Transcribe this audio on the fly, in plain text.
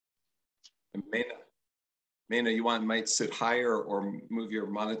And Meina, you might sit higher or move your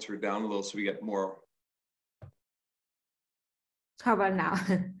monitor down a little so we get more. How about now?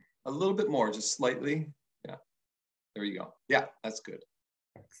 A little bit more, just slightly. Yeah, there you go. Yeah, that's good.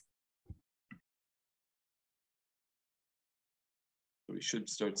 So we should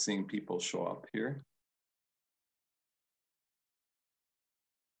start seeing people show up here.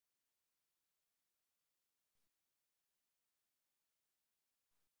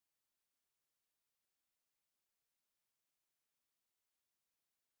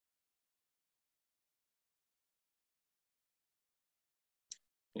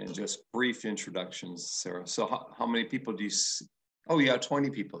 And just brief introductions, Sarah. So how many people do you see? Oh, yeah,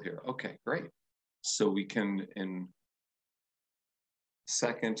 20 people here. Okay, great. So we can, in a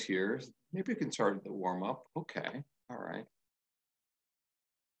second here, maybe we can start the warm up. Okay, all right.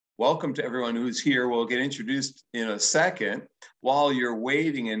 Welcome to everyone who's here. We'll get introduced in a second. While you're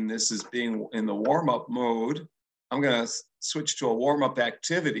waiting and this is being in the warm up mode, I'm gonna switch to a warm up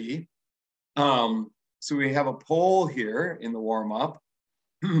activity. So we have a poll here in the warm up.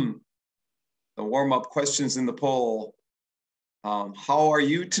 The warm-up questions in the poll. How are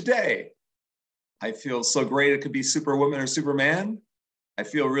you today? I feel so great. It could be Superwoman or Superman. I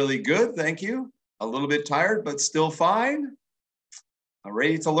feel really good, thank you. A little bit tired, but still fine. I'm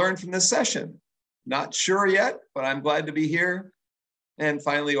ready to learn from this session. Not sure yet, but I'm glad to be here. And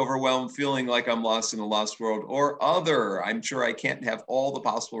finally, overwhelmed, feeling like I'm lost in a lost world or other. I'm sure I can't have all the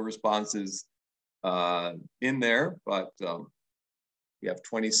possible responses in there, but we have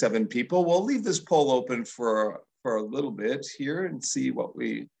 27 people. We'll leave this poll open for a little bit here and see what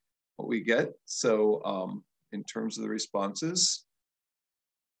we get. So in terms of the responses,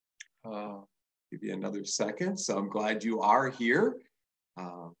 give you another second. So I'm glad you are here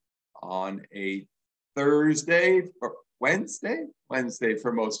on a Thursday or Wednesday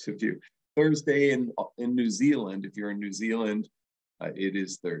for most of you. Thursday in New Zealand. If you're in New Zealand, it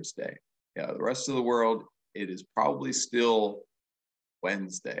is Thursday. Yeah, the rest of the world, it is probably still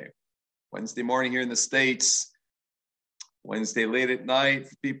Wednesday morning here in the States, Wednesday late at night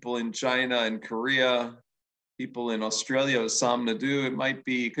for people in China and Korea, people in Australia, Sam Nadu,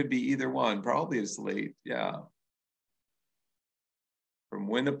 it could be either one, probably as late, yeah. From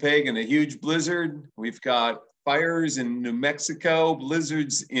Winnipeg and a huge blizzard, we've got fires in New Mexico,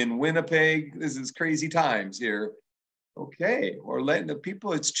 blizzards in Winnipeg. This is crazy times here. Okay, we're letting the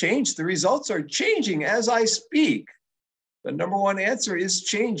people, it's changed. The results are changing as I speak. The number one answer is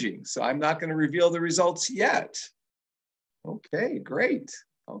changing. So I'm not going to reveal the results yet. Okay, great.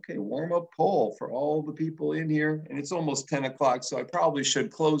 Okay, warm up poll for all the people in here. And it's almost 10 o'clock, so I probably should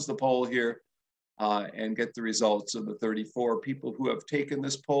close the poll here and get the results of the 34 people who have taken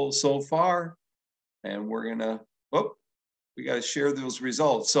this poll so far. And we're gonna, we gotta share those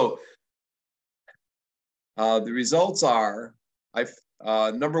results. So the results are,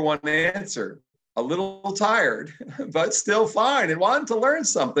 number one answer, a little tired, but still fine and wanting to learn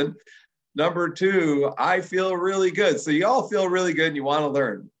something. Number two, I feel really good. So you all feel really good and you want to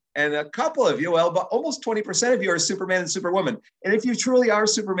learn. And a couple of you, well, but almost 20% of you are Superman and Superwoman. And if you truly are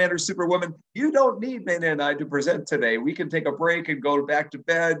Superman or Superwoman, you don't need Meina and I to present today. We can take a break and go back to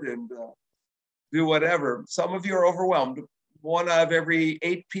bed and do whatever. Some of you are overwhelmed. One out of every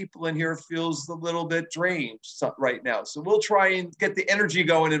 8 people in here feels a little bit drained right now. So we'll try and get the energy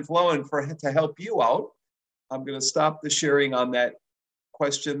going and flowing to help you out. I'm going to stop the sharing on that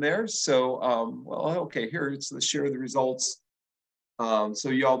question there. So, well, okay, here it's the share the results. So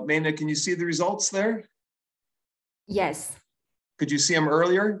y'all, Meina, can you see the results there? Yes. Could you see them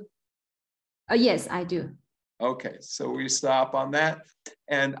earlier? Yes, I do. Okay, so we stop on that.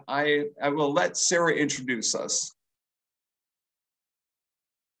 And I will let Sarah introduce us.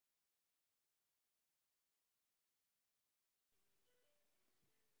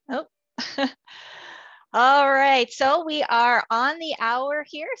 Oh, all right. So we are on the hour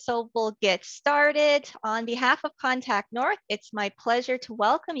here, so we'll get started. On behalf of Contact North, it's my pleasure to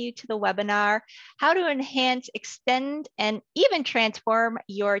welcome you to the webinar, How to Enhance, Extend, and Even Transform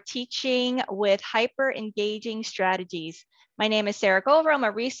Your Teaching with Hyper-Engaging Strategies. My name is Sarah Gover. I'm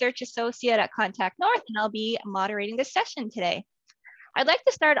a research associate at Contact North, and I'll be moderating this session today. I'd like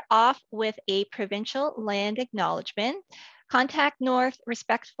to start off with a provincial land acknowledgement. Contact North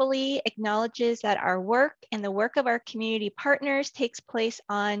respectfully acknowledges that our work and the work of our community partners takes place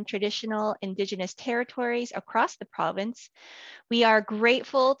on traditional Indigenous territories across the province. We are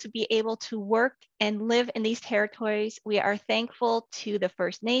grateful to be able to work and live in these territories. We are thankful to the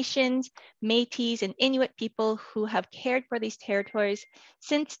First Nations, Métis, and Inuit people who have cared for these territories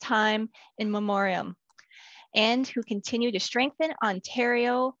since time immemorial, and who continue to strengthen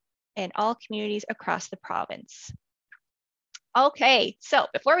Ontario, and all communities across the province. Okay, so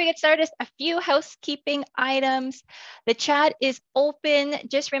before we get started, a few housekeeping items. The chat is open.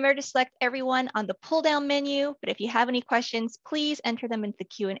 Just remember to select everyone on the pull down menu. But if you have any questions, please enter them into the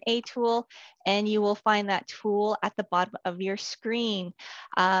Q&A tool, and you will find that tool at the bottom of your screen.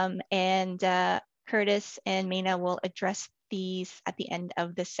 Curtis and Meina will address these at the end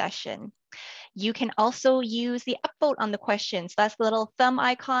of the session. You can also use the upvote on the questions. That's the little thumb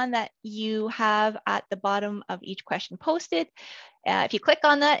icon that you have at the bottom of each question posted. If you click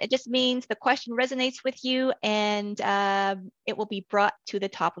on that, it just means the question resonates with you, and it will be brought to the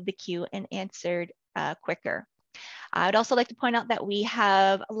top of the queue and answered quicker. I would also like to point out that we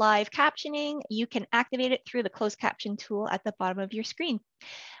have live captioning. You can activate it through the closed caption tool at the bottom of your screen.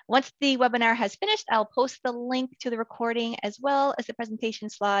 Once the webinar has finished, I'll post the link to the recording as well as the presentation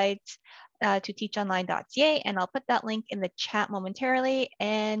slides to teachonline.ca, and I'll put that link in the chat momentarily,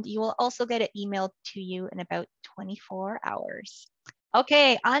 and you will also get it emailed to you in about 24 hours.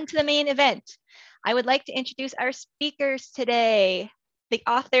 Okay, on to the main event. I would like to introduce our speakers today, the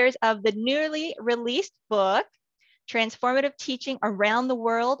authors of the newly released book, Transformative Teaching Around the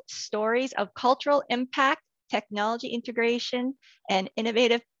World, Stories of Cultural Impact, Technology Integration, and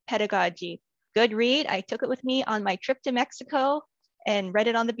Innovative Pedagogy. Good read. I took it with me on my trip to Mexico and read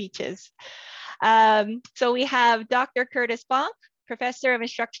it on the beaches. So we have Dr. Curtis Bonk, Professor of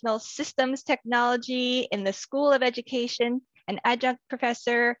Instructional Systems Technology in the School of Education, an adjunct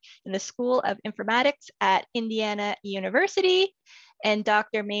professor in the School of Informatics at Indiana University, and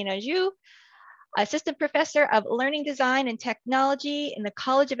Dr. Meina Zhu, Assistant Professor of Learning Design and Technology in the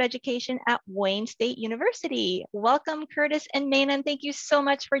College of Education at Wayne State University. Welcome, Curtis and Meina, and thank you so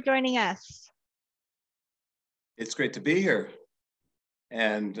much for joining us. It's great to be here.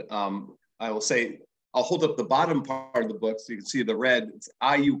 And I will say, I'll hold up the bottom part of the book so you can see the red. It's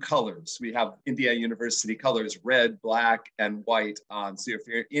IU colors. We have Indiana University colors, red, black, and white on. So if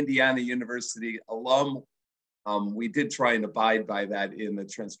you're an Indiana University alum, we did try and abide by that in the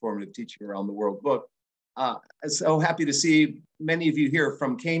Transformative Teaching Around the World book. So happy to see many of you here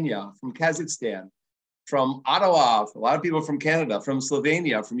from Kenya, from Kazakhstan, from Ottawa, a lot of people from Canada, from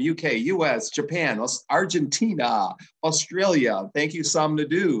Slovenia, from UK, US, Japan, Argentina, Australia. Thank you, Sam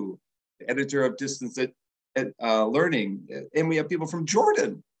Nadu, editor of Distance Learning. And we have people from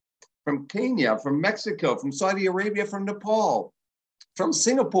Jordan, from Kenya, from Mexico, from Saudi Arabia, from Nepal, from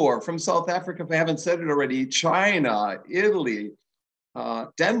Singapore, from South Africa, if I haven't said it already, China, Italy,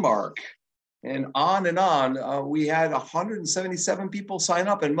 Denmark, and on and on. We had 177 people sign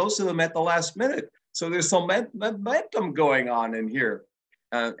up, and most of them at the last minute. So there's some momentum going on in here.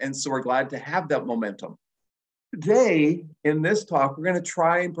 And so we're glad to have that momentum. Today, in this talk, we're going to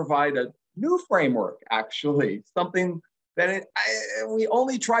try and provide a new framework, actually, something that we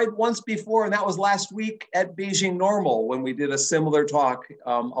only tried once before, and that was last week at Beijing Normal when we did a similar talk,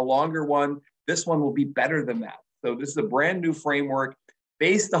 a longer one. This one will be better than that. So this is a brand new framework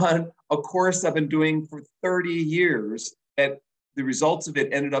based on a course I've been doing for 30 years. And the results of it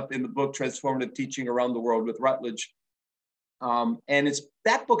ended up in the book, Transformative Teaching Around the World with Routledge. And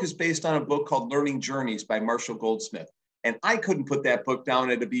that book is based on a book called Learning Journeys by Marshall Goldsmith. And I couldn't put that book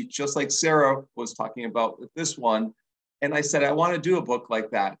down at a beach, just like Sarah was talking about with this one. And I said, I want to do a book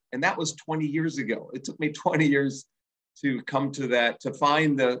like that. And that was 20 years ago. It took me 20 years to come to that, to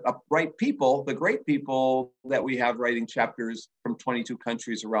find the right people, the great people that we have writing chapters from 22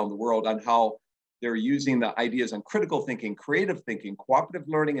 countries around the world on how they're using the ideas on critical thinking, creative thinking, cooperative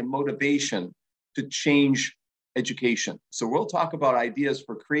learning, and motivation to change education. So we'll talk about ideas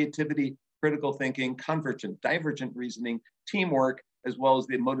for creativity, critical thinking, convergent, divergent reasoning, teamwork, as well as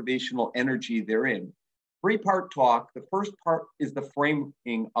the motivational energy therein. Three-part talk. The first part is the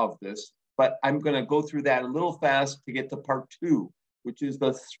framing of this, but I'm going to go through that a little fast to get to part two, which is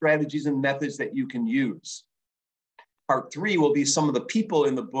the strategies and methods that you can use. Part three will be some of the people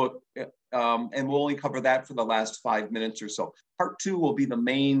in the book, and we'll only cover that for the last 5 minutes or so. Part two will be the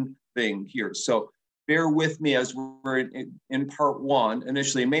main thing here. So bear with me as we're in part one.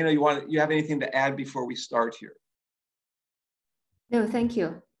 Initially, Meina, you have anything to add before we start here? No, thank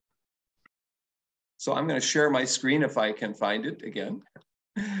you. So I'm going to share my screen if I can find it again,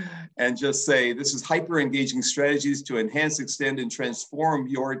 and just say this is hyper-engaging strategies to enhance, extend, and transform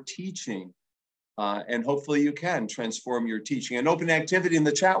your teaching. And hopefully you can transform your teaching. An open activity in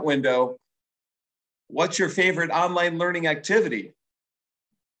the chat window. What's your favorite online learning activity?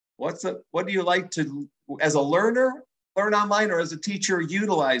 What do you like to, as a learner, learn online, or as a teacher,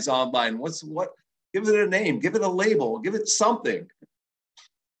 utilize online? Give it a name, give it a label, give it something.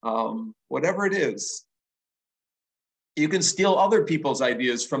 Whatever it is. You can steal other people's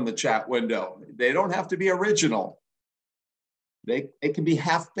ideas from the chat window. They don't have to be original. It can be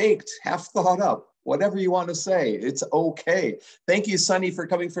half-baked, half thought up, whatever you want to say. It's okay. Thank you, Sunny, for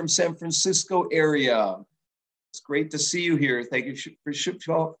coming from San Francisco area. It's great to see you here. Thank you for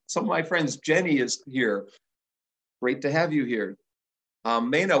some of my friends. Jenny is here. Great to have you here.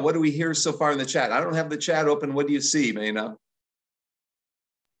 Meina, what do we hear so far in the chat? I don't have the chat open. What do you see, Meina?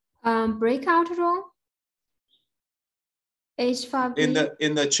 Breakout room. H5P.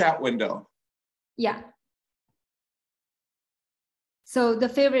 In the chat window. Yeah. So the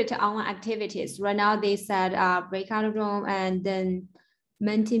favorite online activities right now, they said breakout room and then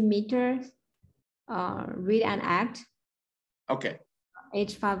Mentimeter, read and act. Okay.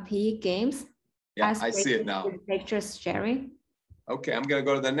 H5P games. Yeah, I see it now. Pictures sharing. Okay, I'm going to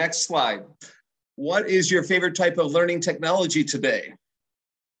go to the next slide. What is your favorite type of learning technology today?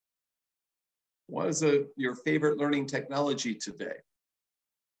 What is your favorite learning technology today?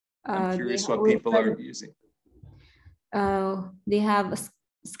 I'm curious what people are using. They have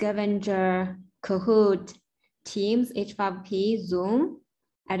Scavenger, Kahoot, Teams, H5P, Zoom,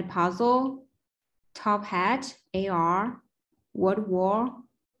 Edpuzzle, Top Hat, AR, Word War,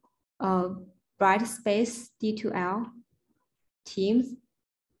 Brightspace, D2L, Teams,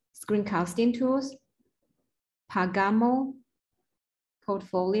 screencasting tools, Pagamo,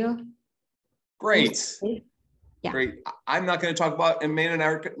 Portfolio. Great. Yeah. Great. I'm not going to talk about, and Meina and I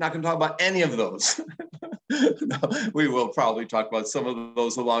are not going to talk about any of those. No, we will probably talk about some of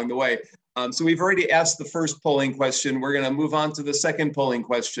those along the way. So we've already asked the first polling question. We're going to move on to the second polling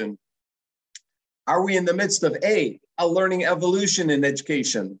question. Are we in the midst of A, a learning evolution in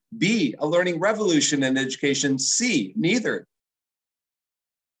education, B, a learning revolution in education, C, neither?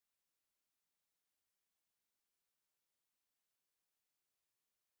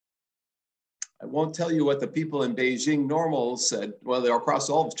 I won't tell you what the people in Beijing normal said. Well, they're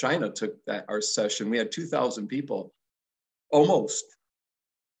across all of China took our session. We had 2,000 people, almost.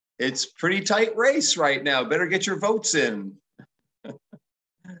 It's pretty tight race right now. Better get your votes in. You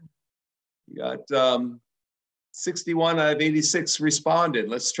got 61 out of 86 responded.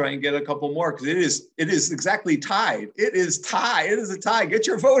 Let's try and get a couple more because it is exactly tied. It is tied. It is a tie. Get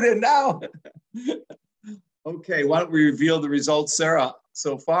your vote in now. Okay, why don't we reveal the results, Sarah?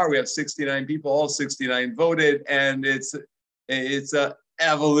 So far, we have 69 people, all 69 voted, and it's a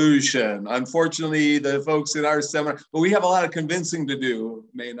evolution. Unfortunately, the folks in our seminar, but we have a lot of convincing to do,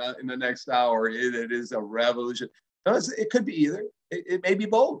 Meina, in the next hour. It is a revolution. It could be either. It may be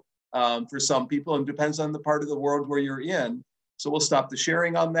both for some people, and depends on the part of the world where you're in. So we'll stop the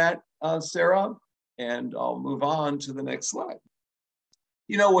sharing on that, Sarah, and I'll move on to the next slide.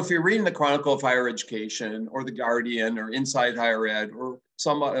 You know, if you're reading the Chronicle of Higher Education or the Guardian or Inside Higher Ed or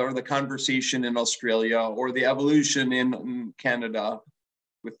the Conversation in Australia or the Evolution in Canada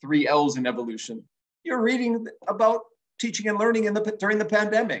with 3 L's in evolution, you're reading about teaching and learning during the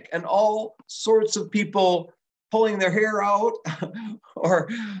pandemic and all sorts of people pulling their hair out or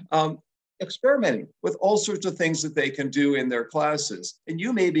experimenting with all sorts of things that they can do in their classes. And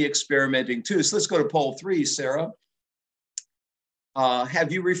you may be experimenting too. So let's go to poll 3, Sarah.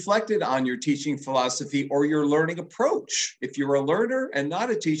 Have you reflected on your teaching philosophy or your learning approach? If you're a learner and not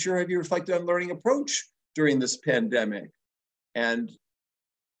a teacher, have you reflected on learning approach during this pandemic? And,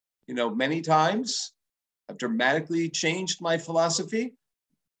 you know, many times I've dramatically changed my philosophy.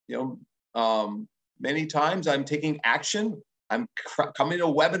 You know, many times I'm taking action. I'm coming to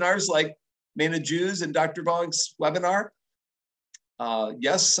webinars like Meina Ju's and Dr. Bonk's webinar.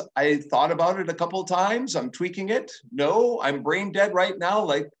 Yes, I thought about it a couple of times. I'm tweaking it. No, I'm brain dead right now,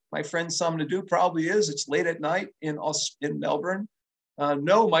 like my friend Sam Nadu probably is. It's late at night in Melbourne.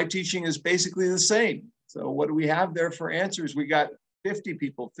 No, my teaching is basically the same. So what do we have there for answers? We got 50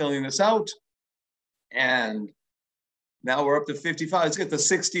 people filling this out. And now we're up to 55. Let's get to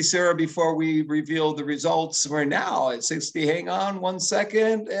 60, Sarah, before we reveal the results. We're now at 60. Hang on 1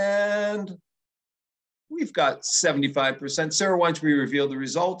 second. And we've got 75%. Sarah, why don't we reveal the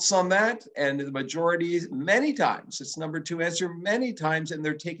results on that? And the majority, many times, it's number 2 answer, many times, and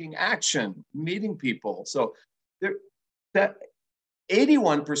they're taking action, meeting people. So that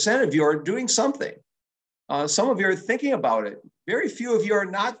 81% of you are doing something. Some of you are thinking about it. Very few of you are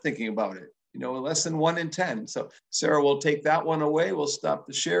not thinking about it. You know, less than 1 in 10. So Sarah will take that one away. We'll stop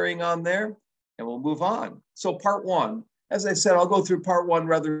the sharing on there and we'll move on. So part 1. As I said, I'll go through part 1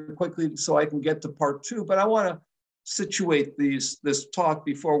 rather quickly so I can get to part 2, but I want to situate this talk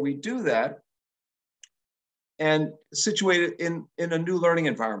before we do that and situate it in a new learning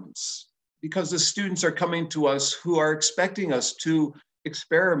environments, because the students are coming to us who are expecting us to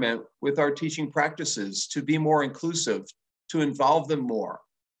experiment with our teaching practices to be more inclusive, to involve them more,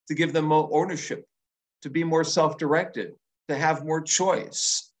 to give them more ownership, to be more self-directed, to have more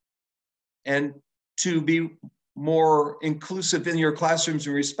choice, and to be more inclusive in your classrooms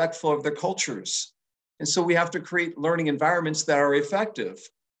and respectful of their cultures. And so we have to create learning environments that are effective.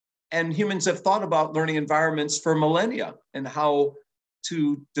 And humans have thought about learning environments for millennia and how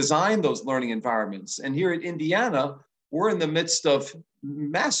to design those learning environments. And here at Indiana, we're in the midst of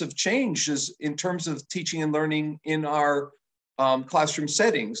massive changes in terms of teaching and learning in our classroom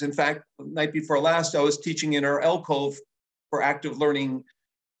settings. In fact, the night before last, I was teaching in our alcove for active learning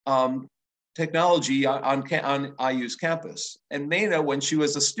technology on IU's campus. And Meina, when she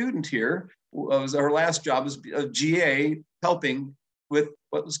was a student here, was her last job as a GA helping with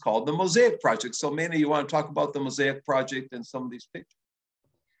what was called the Mosaic Project. So Meina, you want to talk about the Mosaic Project and some of these pictures?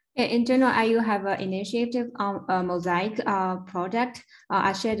 In general, IU have an initiative on a Mosaic project.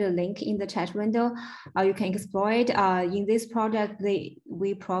 I shared a link in the chat window. You can explore it. In this project,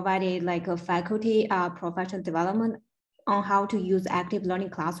 we provided like a faculty professional development on how to use active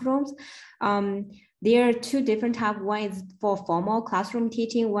learning classrooms. There are two different types. One is for formal classroom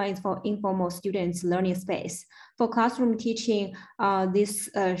teaching, one is for informal students learning space. For classroom teaching, this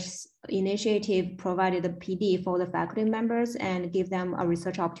initiative provided a PD for the faculty members and give them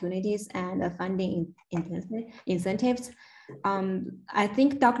research opportunities and funding incentives. I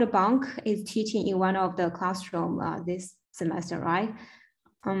think Dr. Bonk is teaching in one of the classroom this semester, right?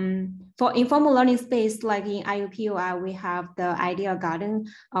 For informal learning space, like in IUPUI, we have the Idea Garden,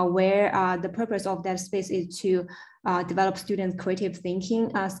 where the purpose of that space is to develop students' creative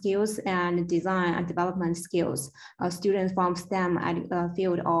thinking skills and design and development skills. Students from STEM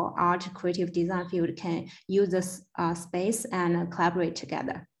field or art, creative design field can use this space and collaborate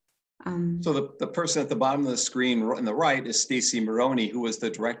together. So the person at the bottom of the screen on the right is Stacy Maroney, who was the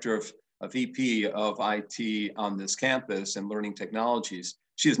director of a VP of IT on this campus and learning technologies.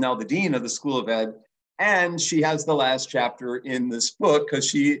 She is now the dean of the School of Ed, and she has the last chapter in this book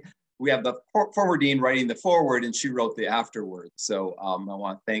because we have the former dean writing the foreword and she wrote the afterword. So I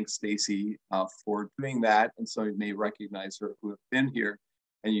want to thank Stacy for doing that. And some of you may recognize her who have been here.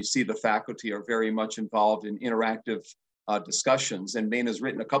 And you see the faculty are very much involved in interactive discussions. And Meina's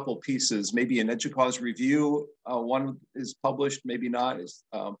written a couple pieces, maybe an EDUCAUSE review. One is published, maybe not.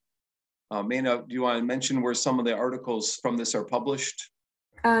 Meina, do you want to mention where some of the articles from this are published?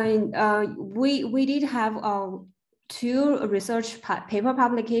 We did have two research paper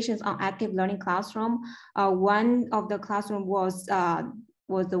publications on active learning classroom. One of the classroom was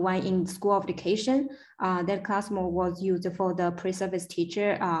the one in School of Education. That classroom was used for the pre-service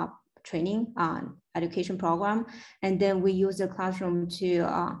teacher training education program. And then we use the classroom to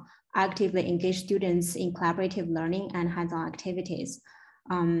actively engage students in collaborative learning and hands-on activities.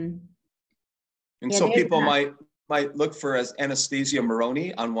 So people might look for as Anastasia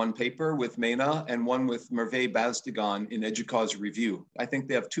Maroney on one paper with Meina and one with Merve Bazdagan in EDUCAUSE Review. I think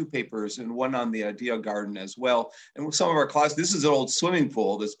they have two papers and one on the Idea Garden as well. And with some of our classes, this is an old swimming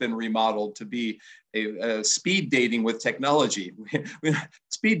pool that's been remodeled to be a speed dating with technology.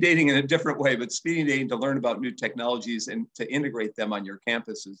 Speed dating in a different way, but speed dating to learn about new technologies and to integrate them on your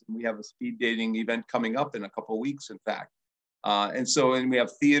campuses. And we have a speed dating event coming up in a couple of weeks, in fact. And we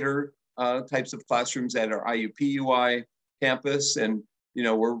have theater types of classrooms at our IUPUI campus. And,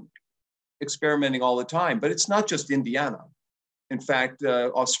 we're experimenting all the time, but it's not just Indiana. In fact,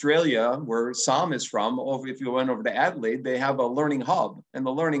 Australia, where Sam is from, if you went over to Adelaide, they have a learning hub, and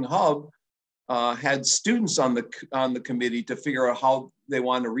the learning hub had students on the committee to figure out how they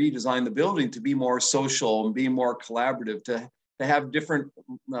want to redesign the building to be more social and be more collaborative, to have different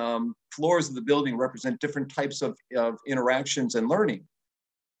floors of the building represent different types of interactions and learning.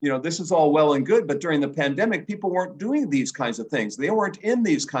 This is all well and good, but during the pandemic, people weren't doing these kinds of things. They weren't in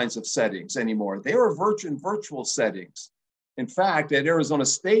these kinds of settings anymore. They were in virtual settings. In fact, at Arizona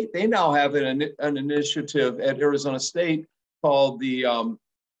State, they now have an initiative at Arizona State called the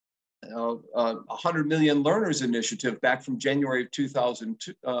 100 Million Learners Initiative back from January of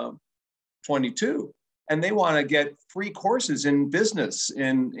 2022. And they want to get free courses in business,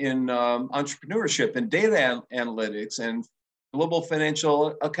 in entrepreneurship and data analytics and global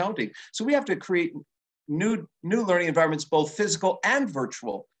financial accounting. So we have to create new learning environments, both physical and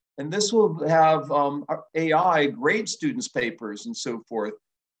virtual. And this will have AI grade students' papers and so forth.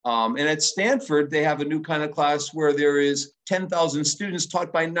 And at Stanford, they have a new kind of class where there is 10,000 students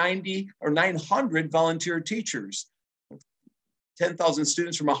taught by 90 or 900 volunteer teachers, 10,000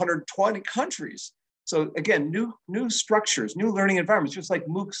 students from 120 countries. So again, new structures, new learning environments, just like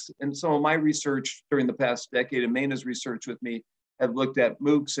MOOCs and some of my research during the past decade and Meina's research with me have looked at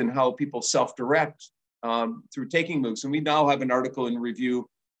MOOCs and how people self-direct through taking MOOCs. And we now have an article in review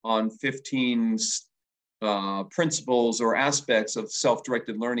on 15 principles or aspects of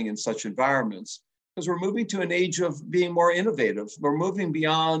self-directed learning in such environments. Because we're moving to an age of being more innovative. We're moving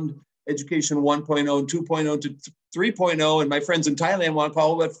beyond education 1.0 and 2.0 to 3.0. And my friends in Thailand want to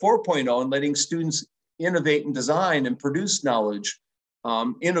call it 4.0 and letting students innovate and design and produce knowledge,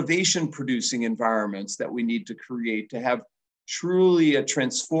 innovation producing environments that we need to create to have truly a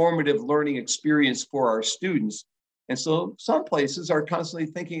transformative learning experience for our students. And so some places are constantly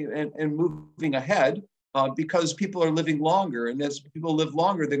thinking and moving ahead because people are living longer. And as people live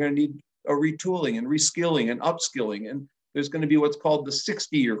longer, they're going to need a retooling and reskilling and upskilling. And there's going to be what's called the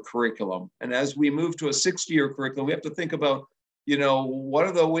 60-year curriculum. And as we move to a 60-year curriculum, we have to think about, you know, what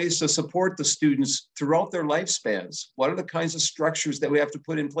are the ways to support the students throughout their lifespans? What are the kinds of structures that we have to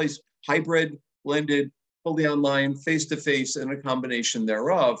put in place? Hybrid, blended, fully online, face-to-face, and a combination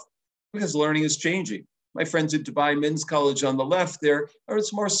thereof, because learning is changing. My friends at Dubai Men's College on the left there,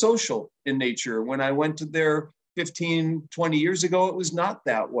 it's more social in nature. When I went to there 15, 20 years ago, it was not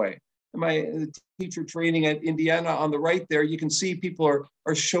that way. My teacher training at Indiana on the right there, you can see people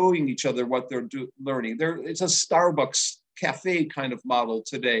are showing each other what they're learning. It's a Starbucks cafe kind of model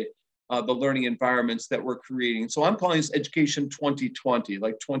today, the learning environments that we're creating. So I'm calling this Education 2020,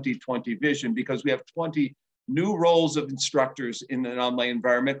 like 2020 vision, because we have 20 new roles of instructors in an online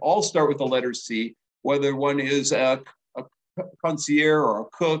environment. All start with the letter C, whether one is a concierge or a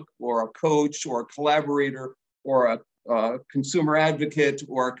cook or a coach or a collaborator or a consumer advocate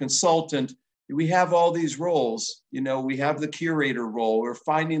or a consultant. We have all these roles. You know, we have the curator role. We're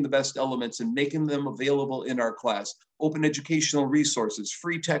finding the best elements and making them available in our class. Open educational resources,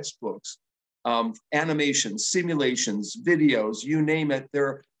 free textbooks, animations, simulations, videos, you name it,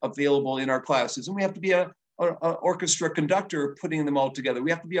 they're available in our classes. And we have to be an orchestra conductor putting them all together. We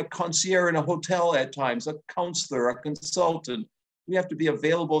have to be a concierge in a hotel at times, a counselor, a consultant. We have to be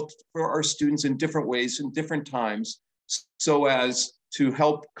available for our students in different ways, in different times, so as to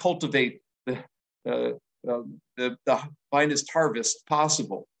help cultivate the finest harvest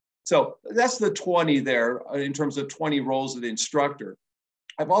possible. So that's the 20 there in terms of 20 roles of the instructor.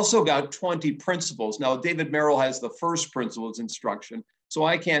 I've also got 20 principles. Now, David Merrill has the first principles instruction, so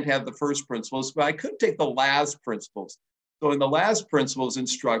I can't have the first principles, but I could take the last principles. So in the last principles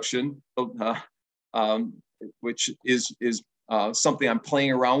instruction, which is something I'm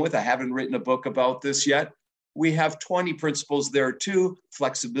playing around with, I haven't written a book about this yet. We have 20 principles there too: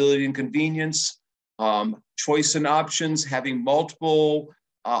 flexibility and convenience, choice and options, having multiple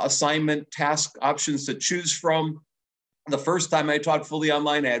assignment task options to choose from. The first time I taught fully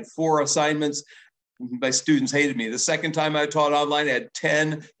online, I had 4 assignments. My students hated me. The second time I taught online, I had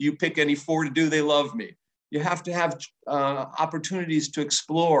 10. You pick any 4 to do, they love me. You have to have opportunities to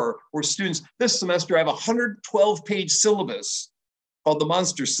explore. Or students, this semester I have a 112-page syllabus called the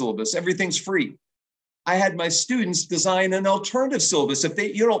Monster Syllabus. Everything's free. I had my students design an alternative syllabus. If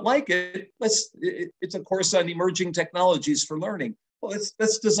you don't like it, it's a course on emerging technologies for learning. Well,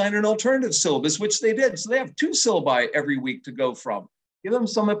 let's design an alternative syllabus, which they did. So they have 2 syllabi every week to go from. Give them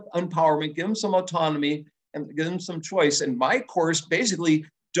some empowerment, give them some autonomy, and give them some choice. And my course basically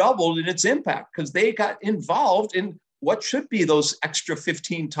doubled in its impact because they got involved in what should be those extra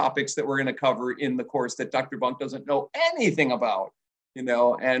 15 topics that we're going to cover in the course that Dr. Bonk doesn't know anything about. You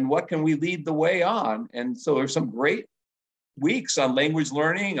know, and what can we lead the way on? And so there's some great weeks on language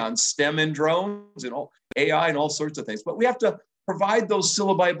learning, on STEM and drones and all AI and all sorts of things. But we have to provide those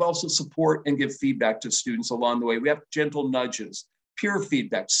syllabi, but also support and give feedback to students along the way. We have gentle nudges, peer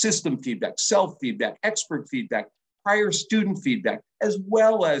feedback, system feedback, self-feedback, expert feedback, prior student feedback, as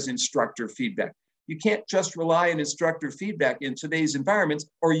well as instructor feedback. You can't just rely on instructor feedback in today's environments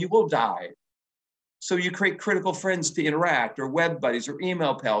or you will die. So you create critical friends to interact, or web buddies, or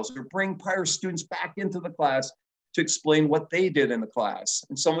email pals, or bring prior students back into the class to explain what they did in the class.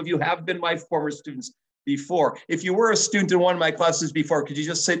 And some of you have been my former students before. If you were a student in one of my classes before, could you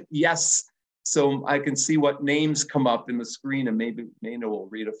just say yes so I can see what names come up in the screen, and maybe Meina will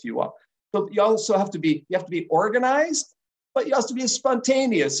read a few up. So you also have to be organized, but you have to be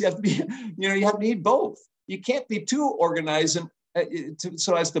spontaneous. You have to be, you have to need both. You can't be too organized and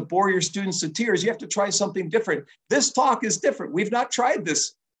so as to bore your students to tears. You have to try something different. This talk is different. We've not tried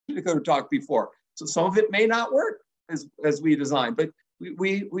this particular talk before. So some of it may not work as we design, but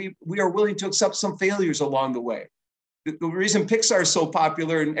we are willing to accept some failures along the way. The reason Pixar is so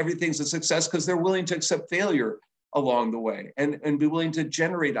popular and everything's a success because they're willing to accept failure along the way and be willing to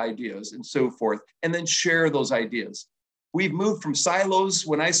generate ideas and so forth, and then share those ideas. We've moved from silos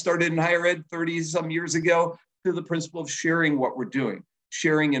when I started in higher ed 30 some years ago. to the principle of sharing what we're doing.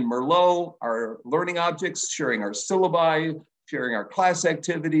 Sharing in Merlot, our learning objects, sharing our syllabi, sharing our class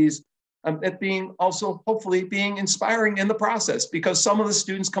activities, at being also hopefully being inspiring in the process, because some of the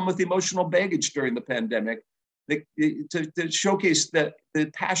students come with emotional baggage during the pandemic. To showcase the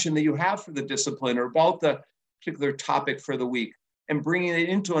passion that you have for the discipline or about the particular topic for the week, and bringing it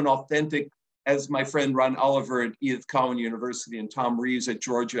into an authentic, as my friend Ron Oliver at Edith Cowan University and Tom Reeves at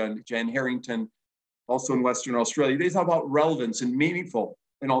Georgia and Jan Harrington, also in Western Australia, they talk about relevance and meaningful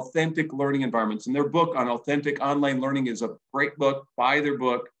and authentic learning environments. And their book on authentic online learning is a great book. Buy their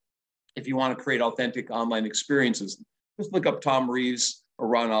book if you want to create authentic online experiences. Just look up Tom Reeves or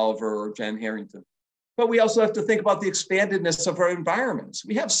Ron Oliver or Jan Harrington. But we also have to think about the expandedness of our environments.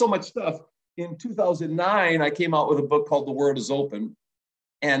 We have so much stuff. In 2009, I came out with a book called The World is Open.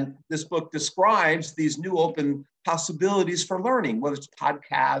 And this book describes these new open possibilities for learning, whether it's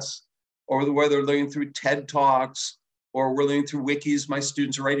podcasts or whether they're learning through TED Talks or we're learning through wikis. My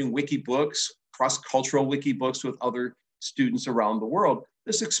students are writing wiki books, cross-cultural wiki books with other students around the world.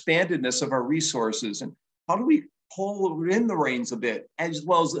 This expandedness of our resources, and how do we pull in the reins a bit, as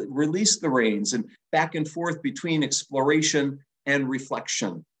well as release the reins, and back and forth between exploration and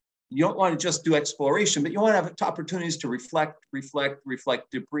reflection. You don't want to just do exploration, but you want to have opportunities to reflect,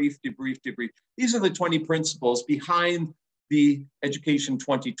 debrief. These are the 20 principles behind the Education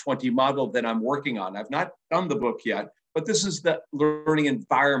 2020 model that I'm working on. I've not done the book yet, but this is the learning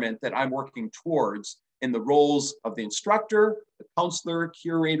environment that I'm working towards in the roles of the instructor, the counselor,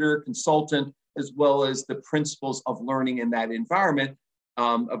 curator, consultant, as well as the principles of learning in that environment,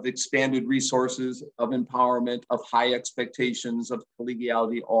 of expanded resources, of empowerment, of high expectations, of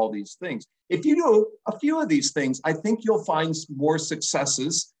collegiality, all these things. If you do a few of these things, I think you'll find more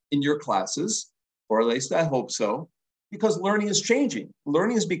successes in your classes, or at least I hope so, because learning is changing.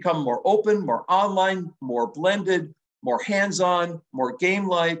 Learning has become more open, more online, more blended, more hands-on, more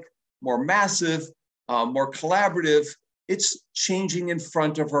game-like, more massive, more collaborative. It's changing in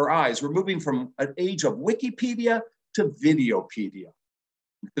front of our eyes. We're moving from an age of Wikipedia to Videopedia,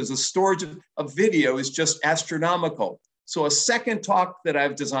 because the storage of video is just astronomical. So a second talk that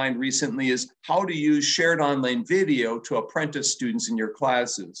I've designed recently is how to use shared online video to apprentice students in your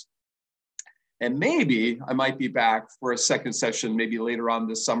classes. And maybe I might be back for a second session, maybe later on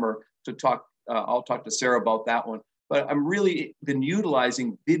this summer, to talk. I'll talk to Sarah about that one. But I'm really been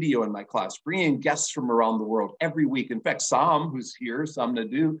utilizing video in my class, bringing guests from around the world every week. In fact, Sam, who's here, Sam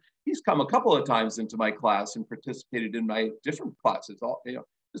Nadu, he's come a couple of times into my class and participated in my different classes.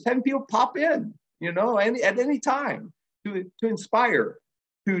 Just having people pop in, at any time to inspire,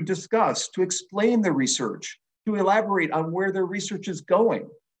 to discuss, to explain the research, to elaborate on where their research is going,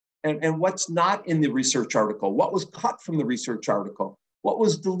 and what's not in the research article, what was cut from the research article, what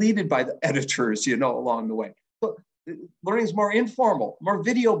was deleted by the editors, along the way. So learning is more informal, more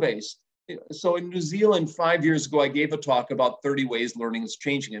video-based. So in New Zealand, 5 years ago, I gave a talk about 30 ways learning is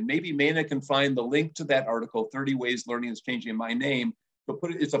changing. And maybe Meina can find the link to that article, 30 ways learning is changing, in my name. But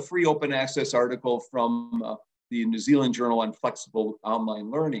it's a free open access article from the New Zealand Journal on Flexible Online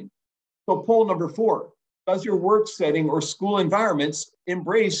Learning. So poll number 4, does your work setting or school environments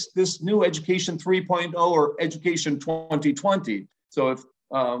embrace this new Education 3.0 or Education 2020? So if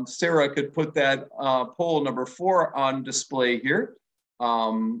Sarah could put that poll number 4 on display here.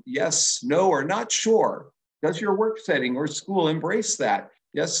 Yes, no, or not sure. Does your work setting or school embrace that?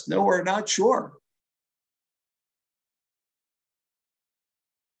 Yes, no, or not sure.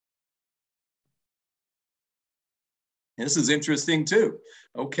 This is interesting too.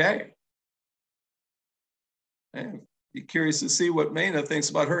 Okay. I'm curious to see what Meina thinks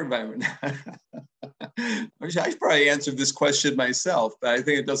about her environment. I should probably answer this question myself, but I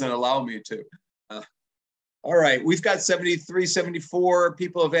think it doesn't allow me to. All right, we've got 73, 74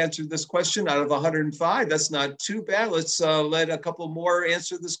 people have answered this question out of 105. That's not too bad. Let's let a couple more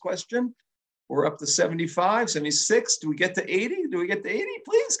answer this question. We're up to 75, 76. Do we get to 80? Do we get to 80?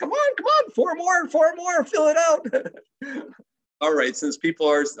 Please, come on. 4 more, fill it out. All right, since people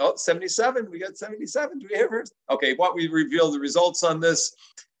are, 77, we got 77. Do we have her? Okay, why don't we reveal the results on this?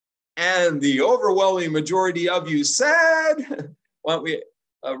 And the overwhelming majority of you said, why don't we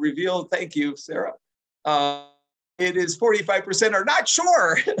reveal, thank you, Sarah. It is 45% are not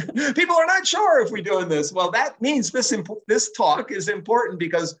sure. People are not sure if we're doing this. Well, that means this talk is important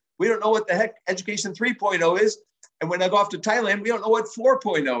because we don't know what the heck Education 3.0 is. And when I go off to Thailand, we don't know what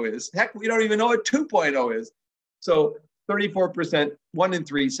 4.0 is. Heck, we don't even know what 2.0 is. So 34%, 1 in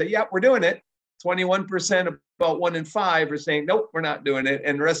 3 say, yeah, we're doing it. 21%, about 1 in 5 are saying, nope, we're not doing it.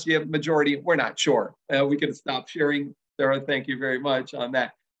 And the rest of the majority, we're not sure. We can stop sharing. Sarah, thank you very much on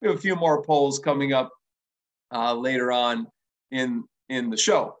that. We have a few more polls coming up later on in the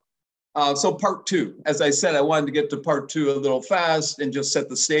show. So part two, as I said, I wanted to get to part two a little fast and just set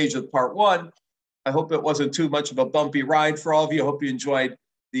the stage of part one. I hope it wasn't too much of a bumpy ride for all of you. I hope you enjoyed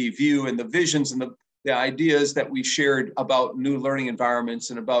the view and the visions and the ideas that we shared about new learning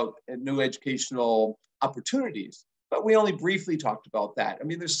environments and about new educational opportunities. But we only briefly talked about that. I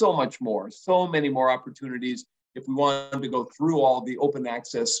mean, there's so much more, so many more opportunities if we wanted to go through all the open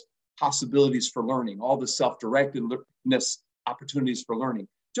access possibilities for learning, all the self-directedness opportunities for learning.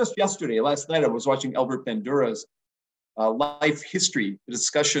 Just yesterday, last night, I was watching Albert Bandura's life history, the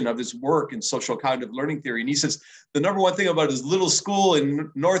discussion of his work in social cognitive learning theory. And he says, the number one thing about his little school in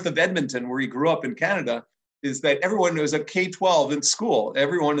north of Edmonton, where he grew up in Canada, is that everyone was at K-12 in school.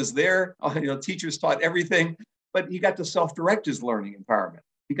 Everyone is there, teachers taught everything, but he got to self-direct his learning environment.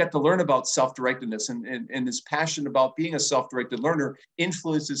 He got to learn about self-directedness, and his passion about being a self-directed learner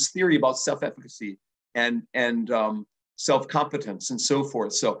influenced his theory about self-efficacy and self-competence and so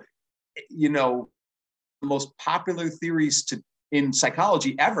forth. So, the most popular theories in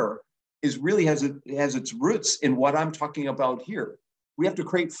psychology ever really has its roots in what I'm talking about here. We have to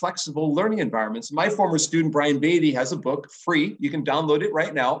create flexible learning environments. My former student, Brian Beatty, has a book, free, you can download it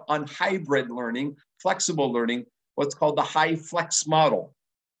right now, on hybrid learning, flexible learning, what's called the high flex model.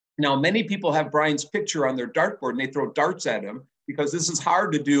 Now, many people have Brian's picture on their dartboard and they throw darts at him because this is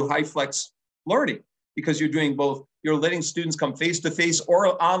hard to do high flex learning because you're doing both, you're letting students come face-to-face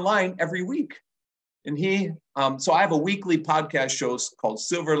or online every week. And so I have a weekly podcast show called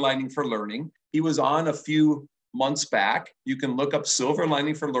Silver Lining for Learning. He was on a few months back. You can look up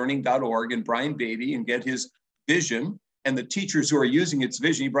silverliningforlearning.org and Brian Beatty and get his vision and the teachers who are using its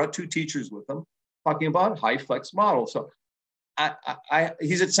vision. He brought 2 teachers with him talking about high flex model. So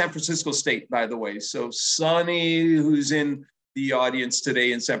he's at San Francisco State, by the way. So Sonny, who's in the audience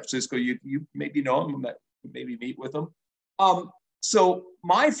today in San Francisco, you maybe know him, maybe meet with him. So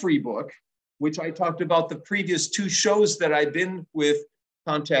my free book, which I talked about the previous 2 shows that I've been with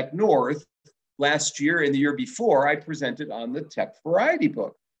Contact North last year and the year before, I presented on the Tech Variety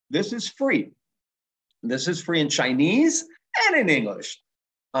book. This is free. This is free in Chinese and in English.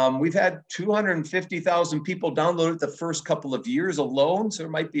 We've had 250,000 people download it the first couple of years alone, so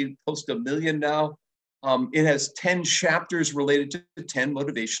there might be close to 1 million now. It has 10 chapters related to 10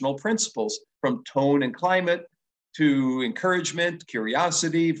 motivational principles, from tone and climate to encouragement,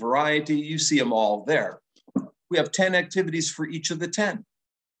 curiosity, variety. You see them all there. We have 10 activities for each of the 10.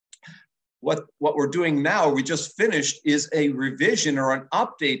 What we're doing now, we just finished, is a revision or an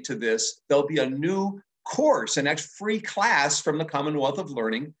update to this. There'll be a new course, an next free class from the Commonwealth of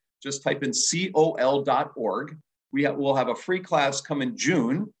Learning. Just type in col.org. We'll have a free class come in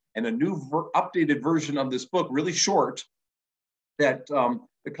June and a new updated version of this book, really short, that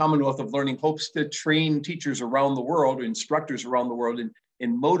the Commonwealth of Learning hopes to train teachers around the world, or instructors around the world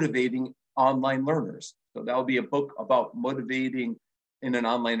in motivating online learners. So that'll be a book about motivating in an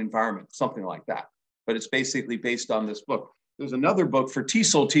online environment, something like that. But it's basically based on this book. There's another book for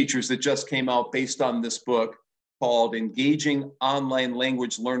TESOL teachers that just came out based on this book called Engaging Online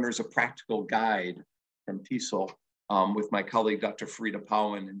Language Learners, a Practical Guide from TESOL with my colleague, Dr. Frida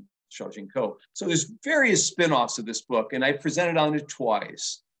Powen and Xiaojing Ko. So there's various spin-offs of this book, and I presented on it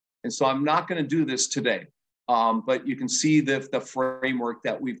twice. And so I'm not going to do this today, but you can see the framework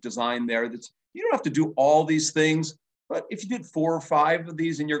that we've designed there. You don't have to do all these things, but if you did 4 or 5 of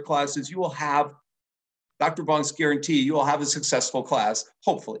these in your classes, you will have, Dr. Bonk's guarantee, you will have a successful class,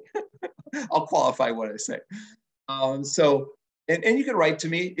 hopefully. I'll qualify what I say. And you can write to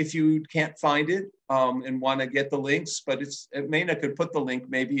me if you can't find it and want to get the links, but Meina could put the link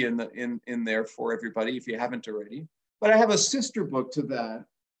maybe in there for everybody if you haven't already. But I have a sister book to that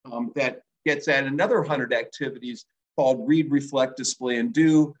that gets at another 100 activities called Read, Reflect, Display, and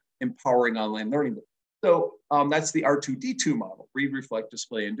Do, Empowering Online Learning. So that's the R2D2 model, Read, Reflect,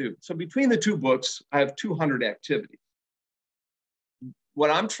 Display, and Do. So between the 2 books, I have 200 activities.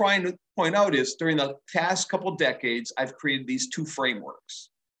 What I'm trying to point out is during the past couple decades, I've created these 2 frameworks,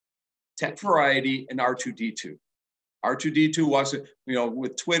 Tech Variety and R2D2. R2D2 was,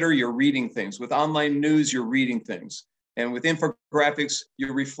 with Twitter, you're reading things. With online news, you're reading things. And with infographics,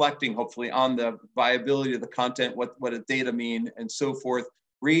 you're reflecting, hopefully, on the viability of the content, what does data mean, and so forth.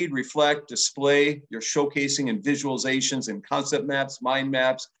 Read, reflect, display, you're showcasing in visualizations and concept maps, mind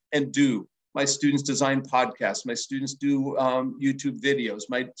maps, and do. My students design podcasts. My students do YouTube videos.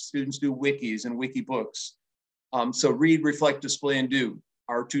 My students do wikis and wiki books. So read, reflect, display, and do,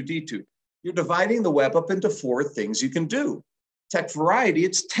 R2D2. You're dividing the web up into 4 things you can do. Tech Variety,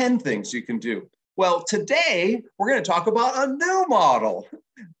 it's 10 things you can do. Well, today, we're going to talk about a new model.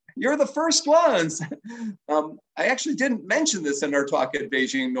 You're the first ones. I actually didn't mention this in our talk at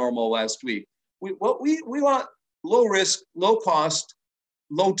Beijing Normal last week. We want low risk, low cost,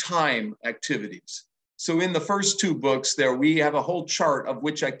 low time activities. So in the first two books there, we have a whole chart of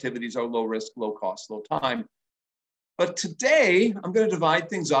which activities are low risk, low cost, low time. But today, I'm going to divide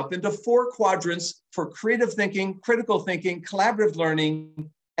things up into 4 quadrants for creative thinking, critical thinking, collaborative learning,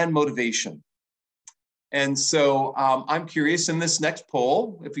 and motivation. And so I'm curious in this next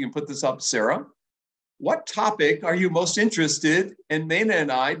poll, if you can put this up, Sarah, what topic are you most interested in Meina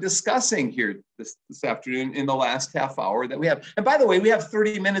and I discussing here this afternoon in the last half hour that we have? And by the way, we have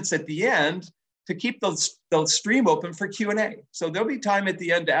 30 minutes at the end to keep the stream open for Q&A. So there'll be time at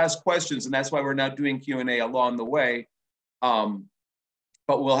the end to ask questions, and that's why we're not doing Q&A along the way.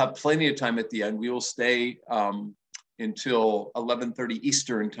 But we'll have plenty of time at the end. We will stay until 11:30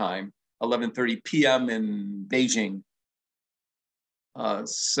 Eastern time, 11:30 p.m. in Beijing.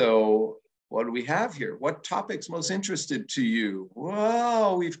 So what do we have here? What topics most interested to you?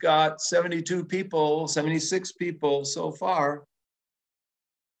 Well, we've got 72 people, 76 people so far.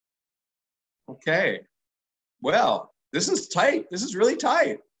 Okay, well, this is tight. This is really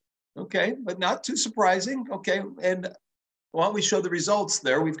tight. Okay, but not too surprising. Okay, and why don't we show the results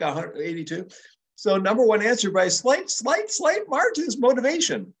there? We've got 182. So number one answer by slight margin is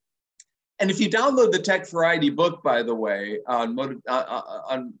motivation. And if you download the Tech Variety book, by the way, on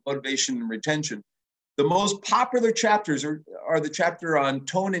motivation and retention, the most popular chapters are the chapter on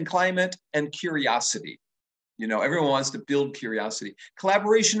tone and climate and curiosity. You know, everyone wants to build curiosity.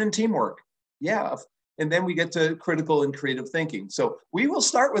 Collaboration and teamwork. Yeah, and then we get to critical and creative thinking. So we will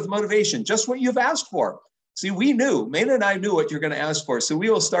start with motivation, just what you've asked for. See, we knew, Meina and I knew what you're going to ask for. So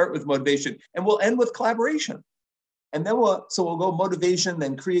we will start with motivation and we'll end with collaboration. And then we'll go motivation,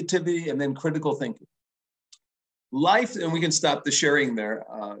 then creativity, and then critical thinking. Life, and we can stop the sharing there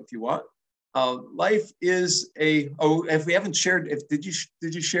if you want. Life is if we haven't shared, did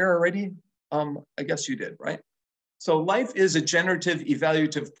you share already? I guess you did, right? So life is a generative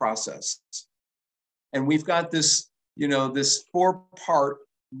evaluative process. And we've got this, this 4-part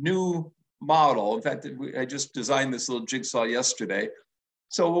new model. In fact, I just designed this little jigsaw yesterday.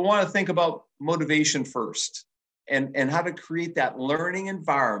 So we'll want to think about motivation first and how to create that learning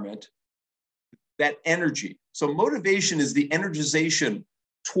environment, that energy. So motivation is the energization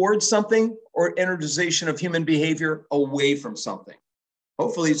towards something or energization of human behavior away from something.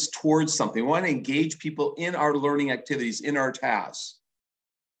 Hopefully it's towards something. We want to engage people in our learning activities, in our tasks.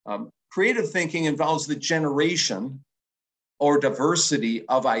 Creative thinking involves the generation or diversity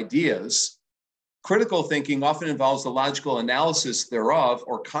of ideas. Critical thinking often involves the logical analysis thereof,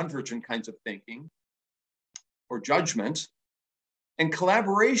 or convergent kinds of thinking, or judgment. And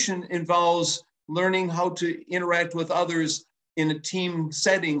collaboration involves learning how to interact with others in a team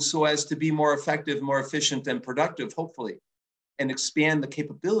setting so as to be more effective, more efficient, and productive, hopefully, and expand the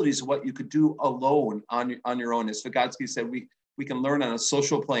capabilities of what you could do alone on your own. As Vygotsky said, we can learn on a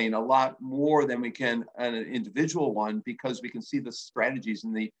social plane a lot more than we can on an individual one, because we can see the strategies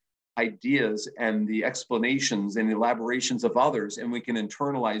and the ideas and the explanations and elaborations of others, and we can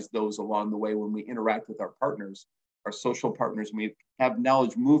internalize those along the way when we interact with our partners, our social partners, and we have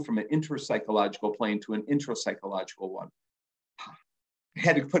knowledge move from an interpsychological plane to an intrapsychological one. I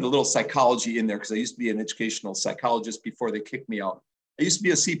had to put a little psychology in there because I used to be an educational psychologist before they kicked me out. I used to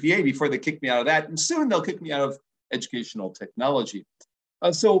be a CPA before they kicked me out of that, and soon they'll kick me out of educational technology.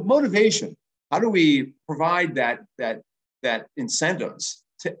 So motivation, how do we provide that incentives,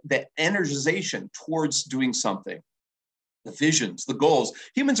 the energization towards doing something, the visions, the goals?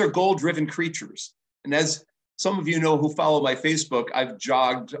 Humans are goal-driven creatures. And as some of you know who follow my Facebook, I've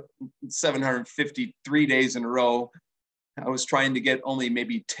jogged 753 days in a row. I was trying to get only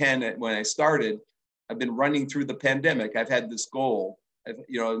maybe 10 when I started. I've been running through the pandemic. I've had this goal.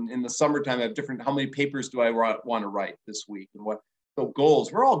 In the summertime, I have different, how many papers do I want to write this week and what? So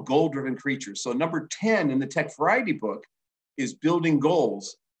goals, we're all goal-driven creatures. So number 10 in the Tech Variety book is building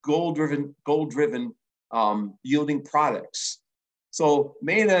goals, goal-driven, yielding products. So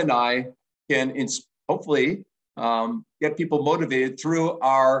Meina and I can hopefully get people motivated through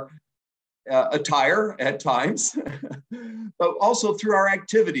our attire at times, but also through our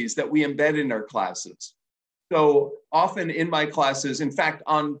activities that we embed in our classes. So often in my classes, in fact,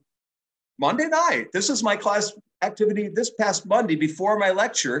 on Monday night, this is my class activity this past Monday before my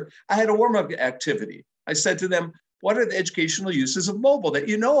lecture, I had a warm-up activity. I said to them, what are the educational uses of mobile that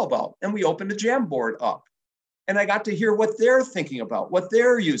you know about? And we opened a Jamboard up. And I got to hear what they're thinking about, what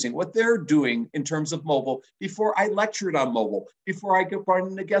they're using, what they're doing in terms of mobile before I lectured on mobile, before I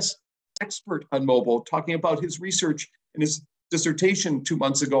brought in a guest expert on mobile, talking about his research and his dissertation 2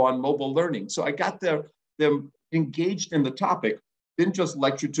 months ago on mobile learning. So I got them engaged in the topic, didn't just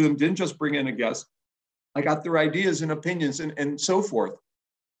lecture to them, didn't just bring in a guest. I got their ideas and opinions and so forth.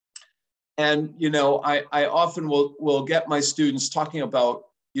 And, you know, I often will get my students talking about,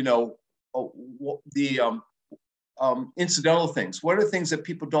 you know, the incidental things. What are things that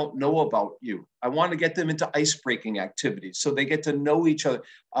people don't know about you? I want to get them into ice-breaking activities so they get to know each other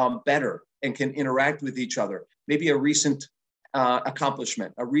better and can interact with each other. Maybe a recent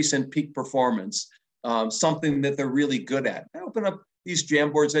accomplishment, a recent peak performance, something that they're really good at. I open up these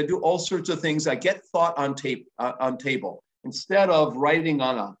Jamboards. I do all sorts of things. I get thought on table. Instead of writing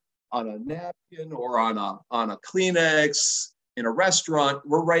on a napkin or on a Kleenex in a restaurant,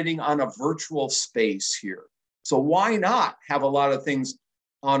 we're writing on a virtual space here. So why not have a lot of things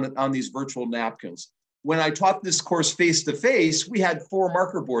on these virtual napkins? When I taught this course face-to-face, we had 4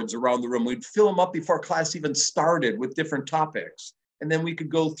 marker boards around the room. We'd fill them up before class even started with different topics. And then we could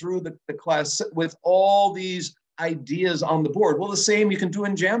go through the class with all these ideas on the board. Well, the same you can do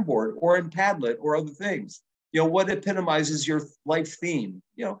in Jamboard or in Padlet or other things. You know, what epitomizes your life theme?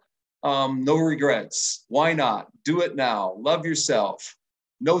 You know, no regrets. Why not? Do it now. Love yourself.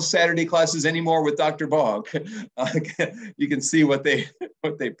 No Saturday classes anymore with Dr. Bonk. You can see what they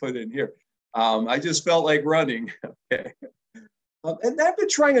put in here. I just felt like running. Okay. And I've been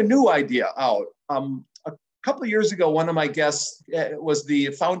trying a new idea out. A couple of years ago, one of my guests was the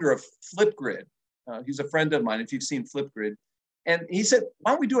founder of Flipgrid. He's a friend of mine, if you've seen Flipgrid. And he said,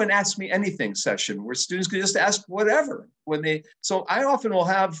 why don't we do an Ask Me Anything session where students can just ask whatever so I often will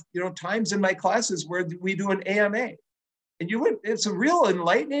have, you know, times in my classes where we do an AMA. And it's a real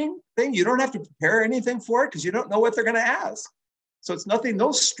enlightening thing. You don't have to prepare anything for it because you don't know what they're going to ask. So it's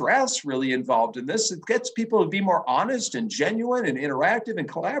no stress really involved in this. It gets people to be more honest and genuine and interactive and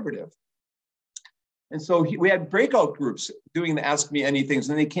collaborative. And so we had breakout groups doing the Ask Me Anythings,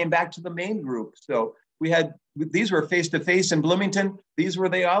 and they came back to the main group. So these were face-to-face in Bloomington. These were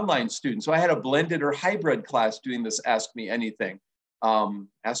the online students. So I had a blended or hybrid class doing this Ask Me Anything.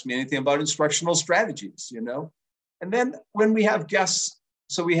 Ask me anything about instructional strategies, you know. And then when we have guests,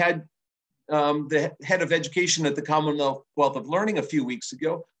 so we had the head of education at the Commonwealth of Learning a few weeks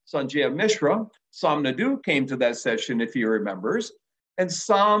ago, Sanjaya Mishra. Sam Nadu came to that session, if he remembers. And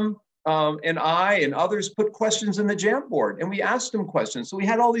Sam and I and others put questions in the Jamboard, and we asked them questions. So we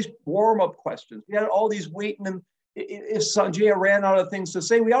had all these warm-up questions. We had all these waiting, and if Sanjaya ran out of things to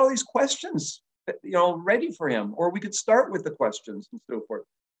say, we had all these questions, you know, ready for him, or we could start with the questions and so forth.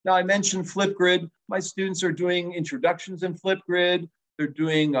 Now, I mentioned Flipgrid. My students are doing introductions in Flipgrid. They're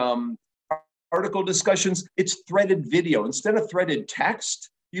doing article discussions. It's threaded video. Instead of threaded text,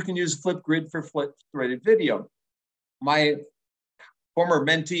 you can use Flipgrid for threaded video. My former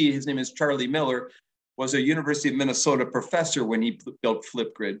mentee, his name is Charlie Miller, was a University of Minnesota professor when he built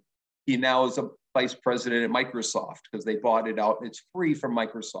Flipgrid. He now is a vice president at Microsoft because they bought it out. It's free from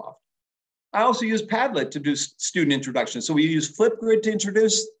Microsoft. I also use Padlet to do student introduction. So we used Flipgrid to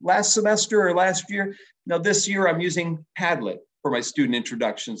introduce last semester or last year. Now this year I'm using Padlet for my student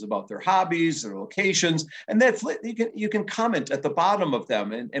introductions about their hobbies, their locations, and that you can comment at the bottom of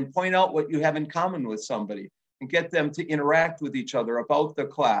them and point out what you have in common with somebody and get them to interact with each other about the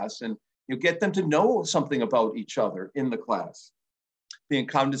class, and you get them to know something about each other in the class. Being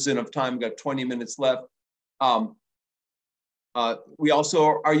cognizant of time, got 20 minutes left. We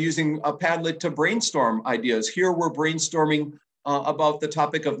also are using a Padlet to brainstorm ideas. Here we're brainstorming about the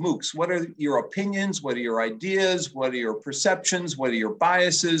topic of MOOCs. What are your opinions? What are your ideas? What are your perceptions? What are your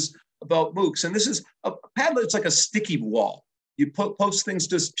biases about MOOCs? And this is, Padlet's like a sticky wall. You post things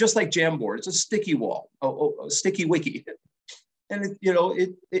just like Jamboard. It's a sticky wall, a sticky wiki. And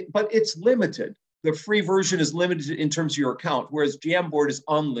but it's limited. The free version is limited in terms of your account, whereas Jamboard is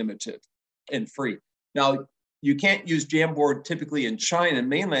unlimited and free. Now, you can't use Jamboard typically in China, in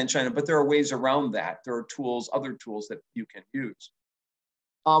mainland China, but there are ways around that. There are tools, other tools that you can use.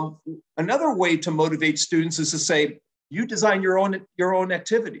 Another way to motivate students is to say, you design your own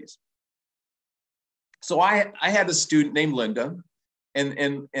activities. So I had a student named Linda,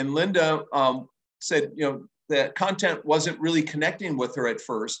 and Linda said, the content wasn't really connecting with her at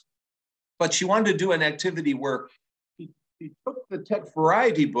first, but she wanted to do an activity where she took the Tech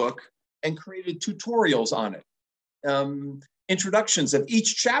Variety book and created tutorials on it. Introductions of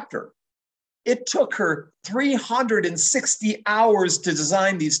each chapter. It took her 360 hours to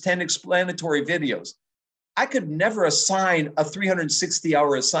design these 10 explanatory videos. I could never assign a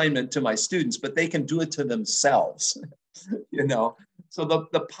 360-hour assignment to my students, but they can do it to themselves, So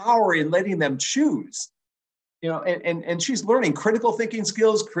the power in letting them choose, and she's learning critical thinking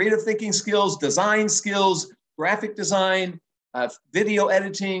skills, creative thinking skills, design skills, graphic design, video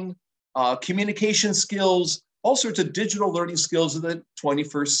editing, communication skills, all sorts of digital learning skills of the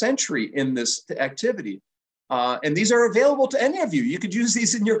 21st century in this activity. And these are available to any of you. You could use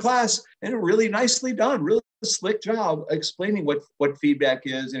these in your class, and really nicely done, really slick job explaining what feedback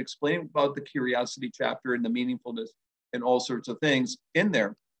is and explaining about the curiosity chapter and the meaningfulness and all sorts of things in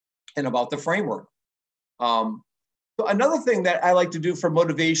there and about the framework. So another thing that I like to do for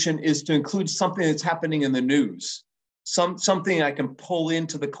motivation is to include something that's happening in the news, something I can pull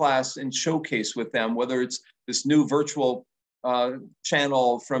into the class and showcase with them, whether it's this new virtual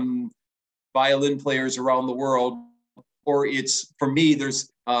channel from violin players around the world, or it's, for me,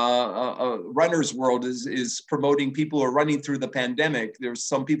 there's Runner's World is promoting people who are running through the pandemic. There's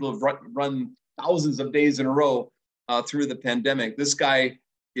some people who've run thousands of days in a row through the pandemic. This guy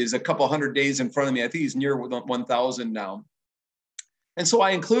is a couple hundred days in front of me. I think he's near 1,000 now. And so I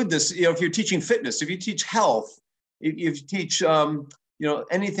include this, if you're teaching fitness, if you teach health, if you teach,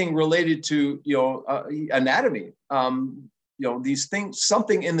 anything related to, anatomy, these things,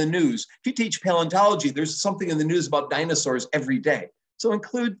 something in the news. If you teach paleontology, there's something in the news about dinosaurs every day. So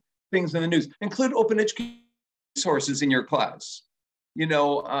include things in the news. Include open education resources in your class.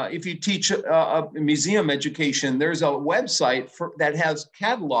 If you teach museum education, there's a website that has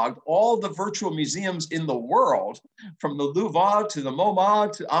cataloged all the virtual museums in the world, from the Louvre to the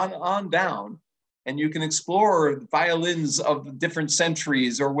MoMA to on down. And you can explore violins of different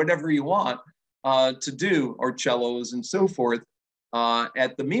centuries or whatever you want to do, or cellos and so forth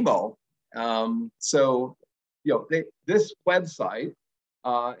at the MIMO. This website,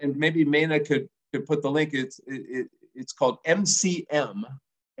 and maybe Meina could put the link. It's called MCM,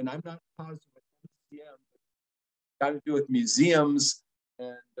 and I'm not positive what MCM, but got to do with museums,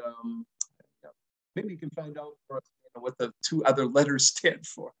 and maybe you can find out for us what the two other letters stand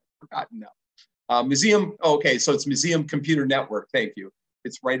for. I've forgotten now. Museum. Okay, so it's Museum Computer Network. Thank you.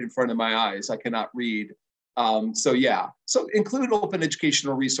 It's right in front of my eyes. I cannot read. So include open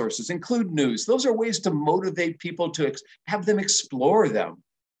educational resources, include news. Those are ways to motivate people, to have them explore them.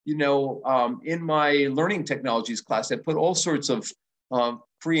 In my learning technologies class, I put all sorts of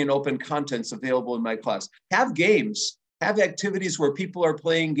free and open contents available in my class. Have games, have activities where people are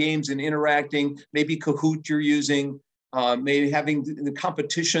playing games and interacting, maybe Kahoot you're using, maybe having the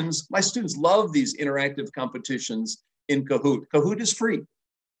competitions. My students love these interactive competitions in Kahoot. Kahoot is free.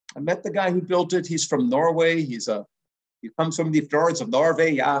 I met the guy who built it. He's from Norway. He comes from the fjords of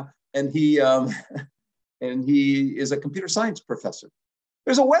Norway, yeah, and he is a computer science professor.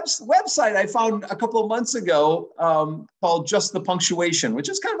 There's a website I found a couple of months ago called Just the Punctuation, which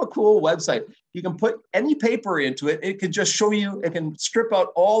is kind of a cool website. You can put any paper into it. It can just show you, it can strip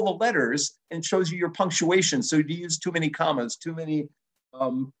out all the letters and shows you your punctuation. So you use too many commas, too many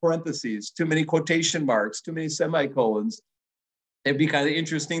parentheses, too many quotation marks, too many semicolons. It'd be kind of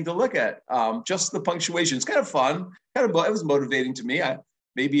interesting to look at. Just the punctuation. It's kind of fun. It was motivating to me.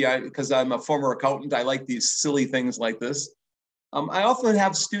 Because I'm a former accountant, I like these silly things like this. I often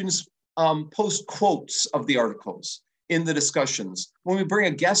have students post quotes of the articles in the discussions. When we bring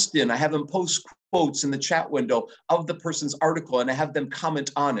a guest in, I have them post quotes in the chat window of the person's article, and I have them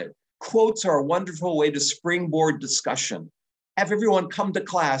comment on it. Quotes are a wonderful way to springboard discussion. Have everyone come to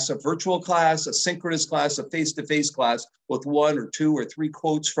class, a virtual class, a synchronous class, a face-to-face class, with 1 or 2 or 3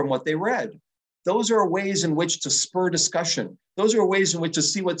 quotes from what they read. Those are ways in which to spur discussion. Those are ways in which to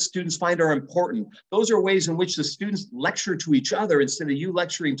see what students find are important. Those are ways in which the students lecture to each other instead of you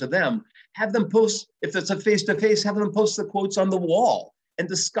lecturing to them. Have them post, if it's a face-to-face, have them post the quotes on the wall and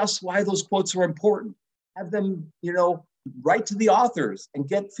discuss why those quotes are important. Have them, write to the authors and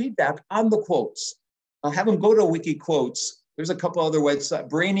get feedback on the quotes. Have them go to Wiki Quotes. There's a couple other websites,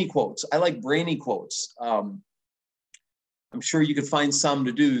 Brainy Quotes. I like Brainy Quotes. I'm sure you could find some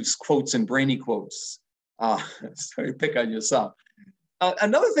to do quotes and Brainy Quotes. Sorry, pick on yourself.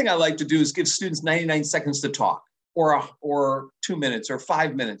 Another thing I like to do is give students 99 seconds to talk, or 2 minutes or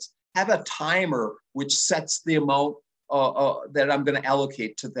 5 minutes. Have a timer which sets the amount that I'm going to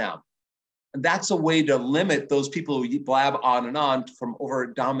allocate to them. And that's a way to limit those people who blab on and on from over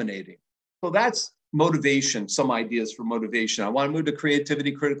dominating. So that's motivation, some ideas for motivation. I want to move to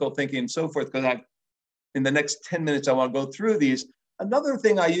creativity, critical thinking, and so forth, because in the next 10 minutes, I want to go through these. Another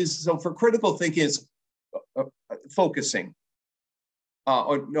thing I use, so for critical thinking is focusing.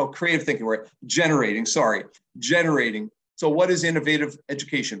 Creative thinking, right? Generating. So what is innovative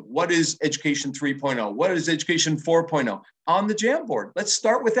education? What is education 3.0? What is education 4.0? On the Jamboard, let's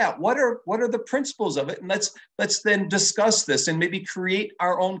start with that. What are the principles of it? And let's then discuss this and maybe create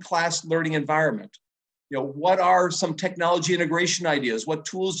our own class learning environment. What are some technology integration ideas? What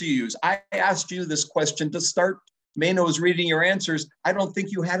tools do you use? I asked you this question to start Meina was reading your answers. I don't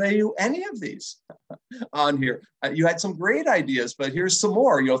think you had any of these on here. You had some great ideas, but here's some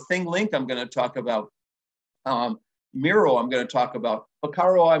more. Thing Link, I'm going to talk about. Miro, I'm going to talk about.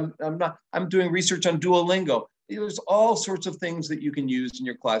 Picaro, I'm doing research on Duolingo. There's all sorts of things that you can use in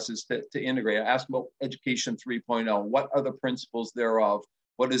your classes to integrate. I asked about Education 3.0. What are the principles thereof?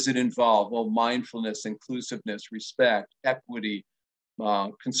 What does it involve? Well, mindfulness, inclusiveness, respect, equity,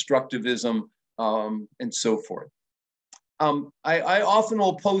 constructivism, and so forth. I often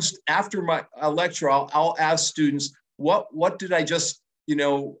will post after my lecture, I'll ask students, what did I just,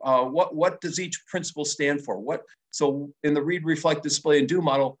 what does each principle stand for? So in the read, reflect, display, and do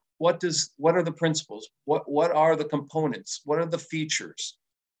model, what are the principles? What are the components? What are the features?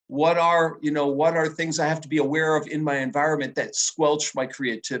 What are things I have to be aware of in my environment that squelch my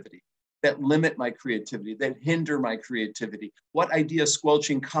creativity, that limit my creativity, that hinder my creativity? What idea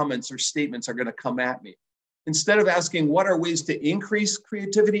squelching comments or statements are going to come at me? Instead of asking what are ways to increase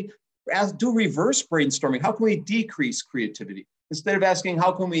creativity, do reverse brainstorming. How can we decrease creativity? Instead of asking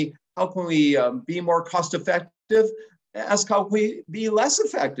how can we be more cost effective, ask how can we be less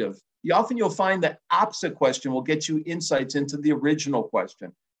effective. You'll find that opposite question will get you insights into the original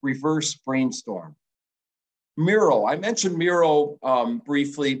question. Reverse brainstorm. Miro, I mentioned Miro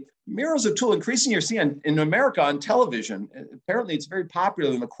briefly. Miro is a tool increasingly you're seeing in America on television. Apparently it's very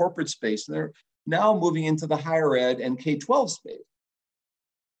popular in the corporate space. They're now moving into the higher ed and K-12 space.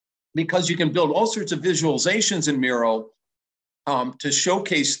 Because you can build all sorts of visualizations in Miro to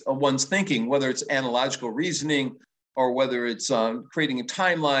showcase one's thinking, whether it's analogical reasoning or whether it's creating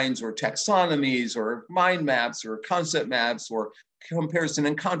timelines or taxonomies or mind maps or concept maps or comparison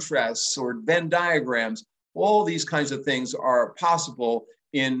and contrasts or Venn diagrams. All these kinds of things are possible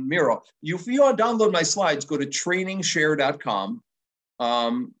in Miro. If you want to download my slides, go to trainingshare.com,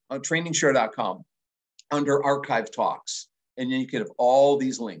 trainingshare.com under archive talks. And then you can have all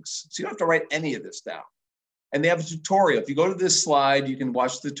these links. So you don't have to write any of this down. And they have a tutorial. If you go to this slide, you can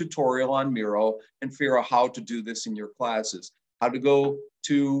watch the tutorial on Miro and figure out how to do this in your classes. How to go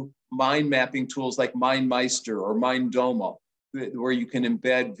to mind mapping tools like MindMeister or MindDomo, where you can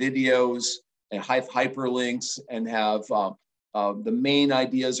embed videos and have hyperlinks and have the main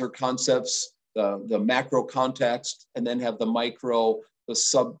ideas or concepts, the macro context, and then have the micro, the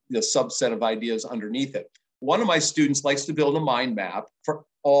subset of ideas underneath it. One of my students likes to build a mind map for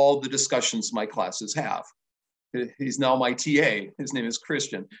all the discussions my classes have. He's now my TA. His name is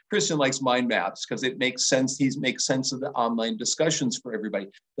Christian. Christian likes mind maps because it makes sense. He makes sense of the online discussions for everybody.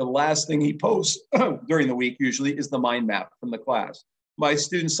 The last thing he posts during the week usually is the mind map from the class. My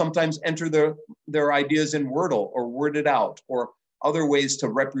students sometimes enter their ideas in Wordle or word it out or other ways to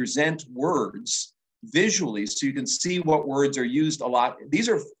represent words visually so you can see what words are used a lot. These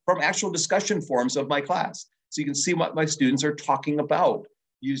are from actual discussion forums of my class. So you can see what my students are talking about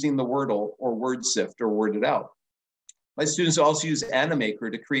using the Wordle or WordSift or word it out. My students also use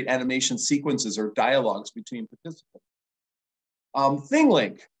Animaker to create animation sequences or dialogues between participants.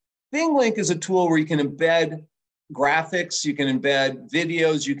 ThingLink. ThingLink is a tool where you can embed graphics, you can embed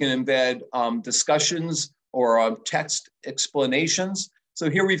videos, you can embed discussions or text explanations. So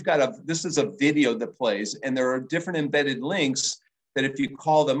here we've got this is a video that plays, and there are different embedded links that if you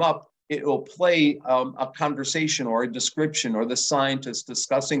call them up, it will play a conversation or a description or the scientist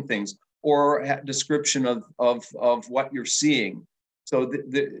discussing things or a description of what you're seeing. So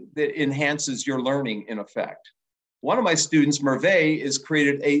that enhances your learning in effect. One of my students, Merve, has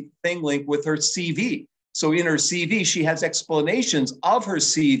created a ThingLink with her CV. So in her CV, she has explanations of her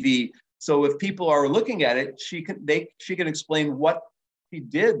CV. So if people are looking at it, she can explain what she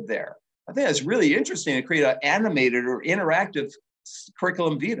did there. I think that's really interesting to create an animated or interactive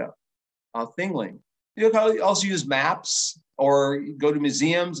curriculum vitae, ThingLink. You can also use maps or go to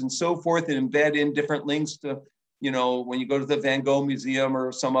museums and so forth and embed in different links to, when you go to the Van Gogh Museum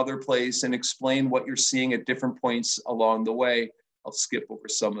or some other place and explain what you're seeing at different points along the way. I'll skip over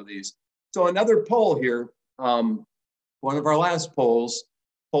some of these. So another poll here, one of our last polls,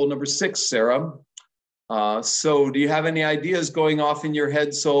 poll number 6, Sarah. So do you have any ideas going off in your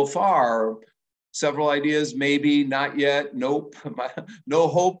head so far? Several ideas, maybe, not yet, nope. No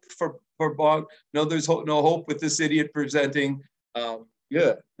hope for Bonk. No, there's no hope with this idiot presenting.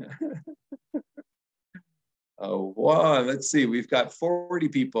 Good. Let's see, we've got 40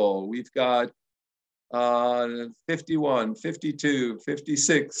 people. We've got 51, 52,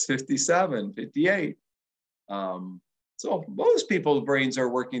 56, 57, 58. So most people's brains are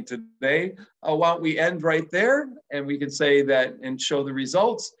working today. Why don't we end right there and we can say that and show the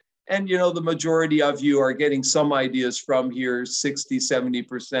results. And, you know, the majority of you are getting some ideas from here, 60,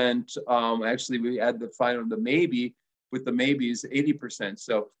 70%. Actually, we had the final, the maybe, with the maybes, 80%.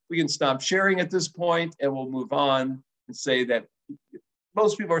 So we can stop sharing at this point and we'll move on and say that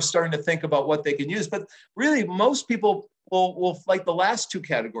most people are starting to think about what they can use, but really most people will like the last two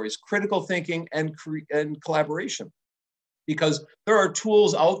categories, critical thinking and collaboration, because there are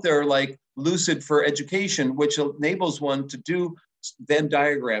tools out there like Lucid for Education, which enables one to do Venn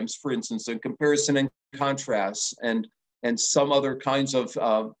diagrams, for instance, and comparison and contrast, and some other kinds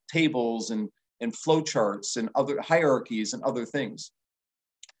of tables and flowcharts and other hierarchies and other things.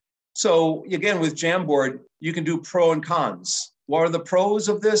 So again, with Jamboard, you can do pro and cons. What are the pros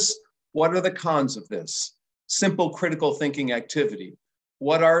of this? What are the cons of this? Simple critical thinking activity.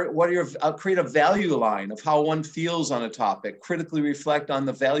 What are your, create a value line of how one feels on a topic, critically reflect on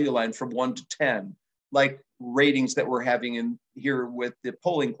the value line from 1 to 10, like ratings that we're having in here with the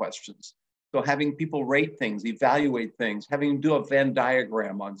polling questions. So having people rate things, evaluate things, having them do a Venn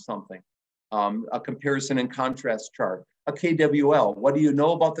diagram on something, a comparison and contrast chart, a KWL. What do you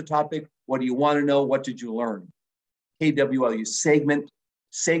know about the topic? What do you want to know? What did you learn? KWL, you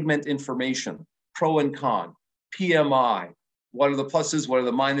segment information, pro and con, PMI. What are the pluses? What are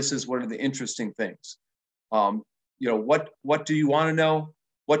the minuses? What are the interesting things? You know, what do you want to know?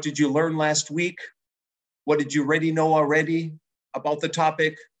 What did you learn last week? What did you already know already about the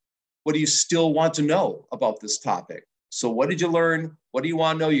topic? What do you still want to know about this topic? So what did you learn? What do you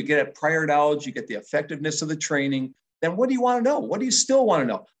want to know? You get a prior knowledge, you get the effectiveness of the training. Then what do you want to know? What do you still want to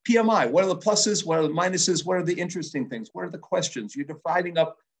know? PMI, what are the pluses? What are the minuses? What are the interesting things? What are the questions? You're dividing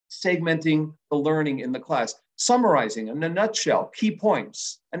up, segmenting the learning in the class, summarizing in a nutshell, key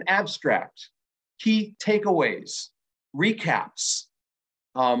points, an abstract, key takeaways, recaps,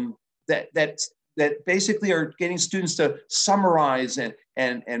 that basically are getting students to summarize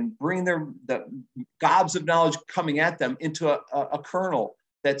and bring the gobs of knowledge coming at them into a kernel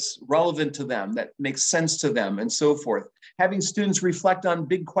that's relevant to them, that makes sense to them, and so forth. Having students reflect on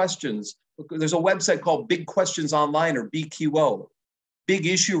big questions. There's a website called Big Questions Online, or BQO, big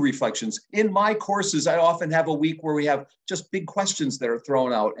issue reflections. In my courses, I often have a week where we have just big questions that are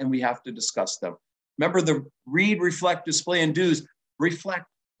thrown out and we have to discuss them. Remember the read, reflect, display, and do's. Reflect,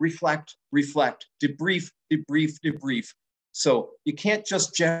 reflect, reflect, debrief, debrief, debrief. So you can't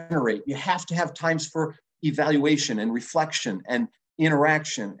just generate. You have to have times for evaluation and reflection and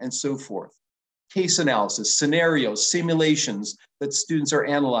interaction and so forth. Case analysis, scenarios, simulations that students are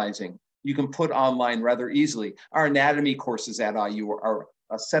analyzing, you can put online rather easily. Our anatomy courses at IU are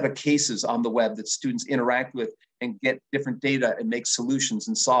a set of cases on the web that students interact with and get different data and make solutions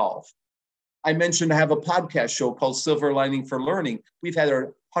and solve. I mentioned I have a podcast show called Silver Lining for Learning. We've had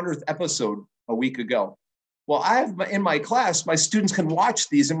our 100th episode a week ago. Well, in my class, my students can watch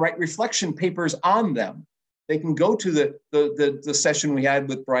these and write reflection papers on them. They can go to the session we had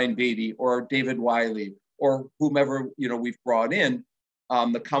with Brian Beatty or David Wiley or whomever we've brought in,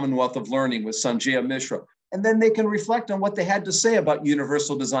 the Commonwealth of Learning with Sanjaya Mishra. And then they can reflect on what they had to say about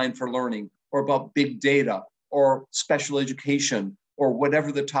universal design for learning, or about big data, or special education, or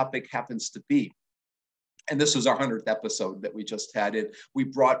whatever the topic happens to be. And this was our 100th episode that we just had. We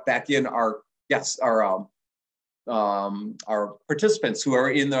brought back in our participants who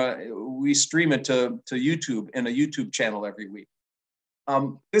are we stream it to YouTube in a YouTube channel every week.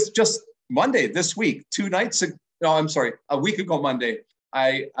 This just Monday, this week, a week ago Monday,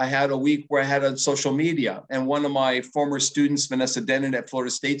 I had a week where I had on social media, and one of my former students, Vanessa Denon at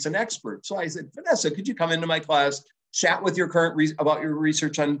Florida State's an expert. So I said, Vanessa, could you come into my class, chat with your about your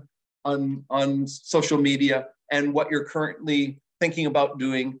research on social media and what you're currently thinking about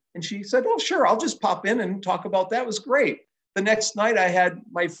doing? And she said, oh, sure, I'll just pop in and talk about that. It was great. The next night I had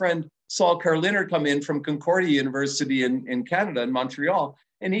my friend Saul Carliner come in from Concordia University in Canada, in Montreal,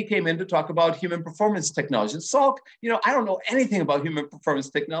 and he came in to talk about human performance technology. And Saul, I don't know anything about human performance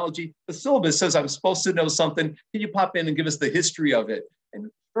technology. The syllabus says I'm supposed to know something. Can you pop in and give us the history of it?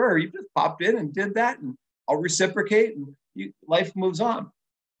 And sure, he just popped in and did that, and I'll reciprocate, and life moves on.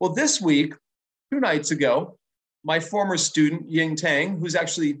 Well, this week, 2 nights ago, my former student, Ying Tang, who's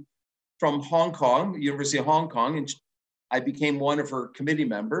actually from Hong Kong, University of Hong Kong, and I became one of her committee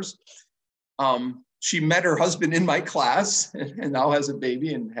members. She met her husband in my class and now has a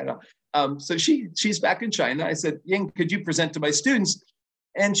baby and so she's back in China. I said, Ying, could you present to my students?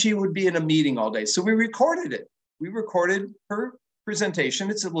 And she would be in a meeting all day. So we recorded it. We recorded her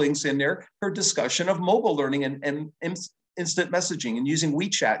presentation. It's links in there, her discussion of mobile learning and instant messaging and using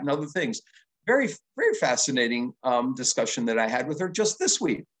WeChat and other things. Very, very fascinating discussion that I had with her just this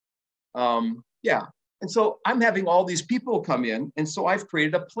week. Yeah, And so I'm having all these people come in. And so I've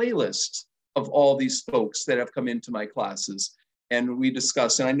created a playlist of all these folks that have come into my classes. And we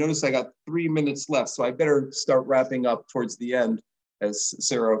discuss, and I noticed I got 3 minutes left, so I better start wrapping up towards the end. As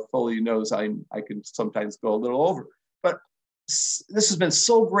Sarah fully knows, I can sometimes go a little over. But this has been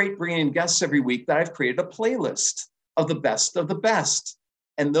so great bringing in guests every week that I've created a playlist of the best of the best.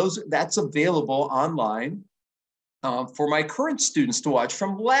 And that's available online for my current students to watch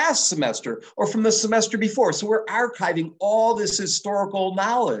from last semester or from the semester before. So we're archiving all this historical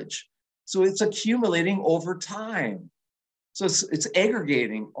knowledge. So it's accumulating over time. So it's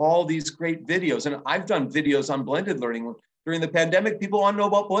aggregating all these great videos. And I've done videos on blended learning. During the pandemic, people want to know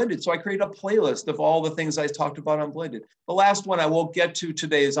about blended. So I created a playlist of all the things I talked about on blended. The last one I won't get to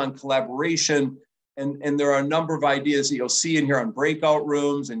today is on collaboration. And there are a number of ideas that you'll see in here on breakout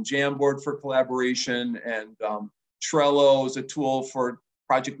rooms and Jamboard for collaboration, and Trello is a tool for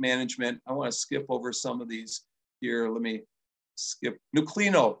project management. I want to skip over some of these here. Let me skip.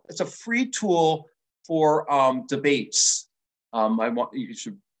 Nuclino, it's a free tool for debates. You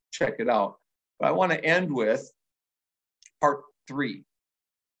should check it out. But I want to end with part 3.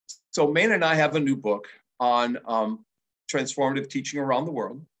 So Meina and I have a new book on transformative teaching around the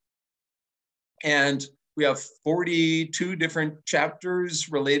world. And we have 42 different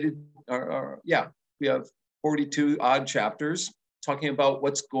chapters related, we have 42 odd chapters talking about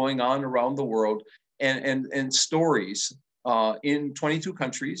what's going on around the world, and stories in 22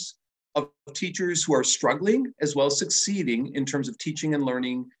 countries of teachers who are struggling as well as succeeding in terms of teaching and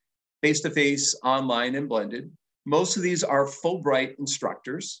learning face-to-face, online, and blended. Most of these are Fulbright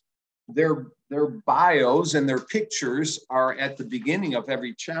instructors. Their bios and their pictures are at the beginning of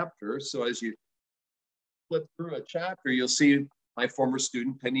every chapter. So as you flip through a chapter, you'll see my former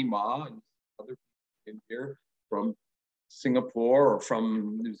student, Penny Ma, and other people in here from Singapore or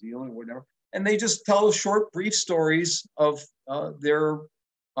from New Zealand or whatever. And they just tell short, brief stories of their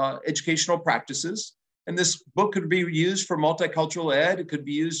educational practices. And this book could be used for multicultural ed. It could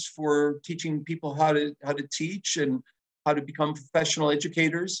be used for teaching people how to teach and how to become professional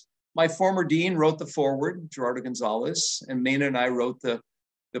educators. My former dean wrote the foreword, Gerardo Gonzalez, and Meina and I wrote the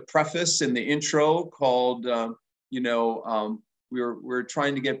preface and the intro called, we're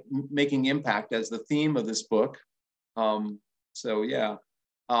trying to get making impact as the theme of this book. So yeah,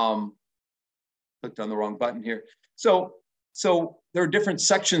 clicked on the wrong button here. So there are different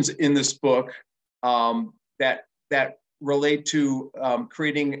sections in this book that relate to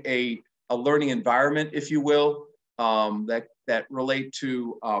creating a learning environment, if you will, that relate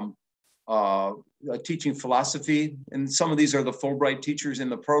to teaching philosophy. And some of these are the Fulbright teachers in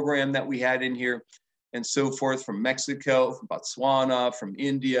the program that we had in here, and so forth, from Mexico, from Botswana, from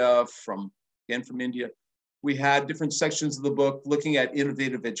India, from India. We had different sections of the book looking at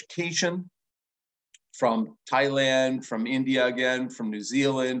innovative education from Thailand, from India again, from New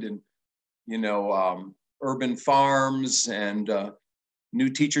Zealand, and urban farms and new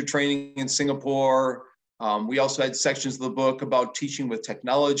teacher training in Singapore. We also had sections of the book about teaching with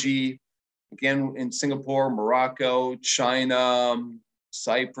technology, again in Singapore, Morocco, China,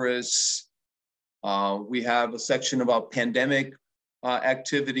 Cyprus. We have a section about pandemic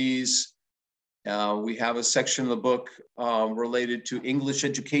activities. We have a section of the book related to English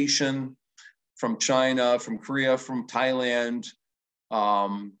education from China, from Korea, from Thailand,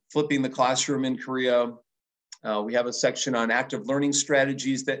 flipping the classroom in Korea. We have a section on active learning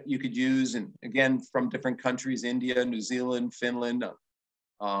strategies that you could use, and again, from different countries, India, New Zealand, Finland.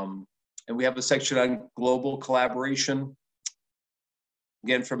 And we have a section on global collaboration,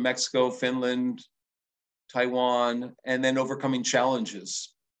 again, from Mexico, Finland, Taiwan, and then overcoming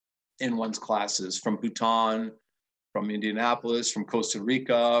challenges in one's classes from Bhutan, from Indianapolis, from Costa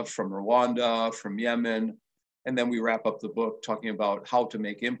Rica, from Rwanda, from Yemen. And then we wrap up the book talking about how to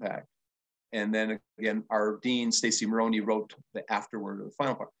make impact. And then again, our dean, Stacy Maroney, wrote the afterword of the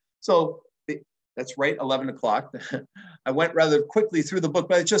final part. So that's right, 11 o'clock. I went rather quickly through the book,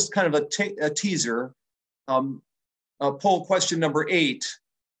 but it's just kind of a teaser. Poll question number 8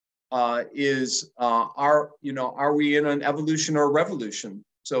 is, are we in an evolution or a revolution?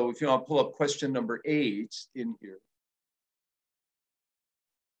 So if you want to pull up question number 8 in here.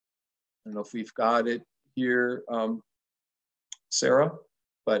 I don't know if we've got it here, Sarah,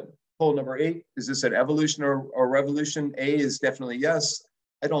 but poll number 8, is this an evolution or revolution? A is definitely yes.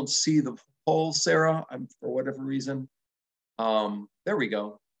 I don't see the poll, Sarah, for whatever reason. There we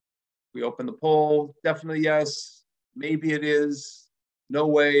go. We open the poll, definitely yes. Maybe it is, no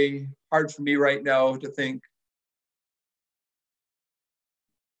way, hard for me right now to think.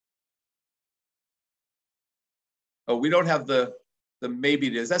 Oh, we don't have the the maybe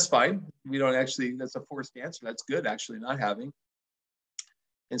it is. That's fine. We don't actually, that's a forced answer. That's good, actually, not having.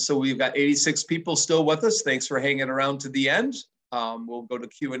 And so we've got 86 people still with us. Thanks for hanging around to the end. We'll go to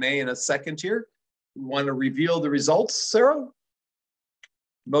Q&A in a second here. We want to reveal the results, Sarah?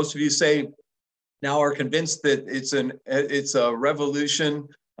 Most of you say now are convinced that it's a revolution.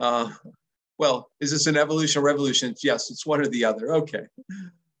 Well, is this an evolution or revolution? Yes, it's one or the other. Okay.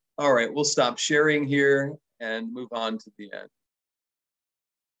 All right, we'll stop sharing here and move on to the end.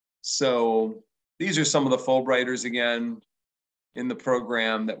 So these are some of the Fulbrighters again in the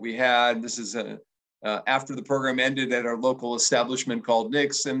program that we had. This is after the program ended at our local establishment called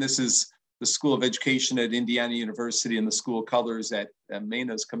Nix, and this is the School of Education at Indiana University and the School Colors at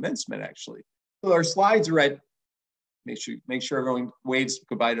Meina's commencement, actually. So our slides are at, make sure everyone waves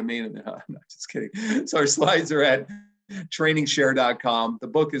goodbye to Meina. No, I'm not just kidding. So our slides are at trainingshare.com. The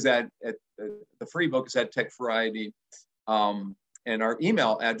book is at the free book is at Tech Variety. And our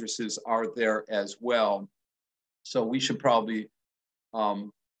email addresses are there as well. So we should probably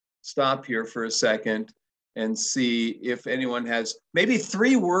stop here for a second and see if anyone has maybe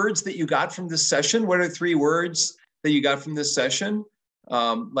 3 words that you got from this session. What are 3 words that you got from this session?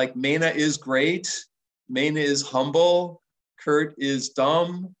 Like Meina is great, Meina is humble, Kurt is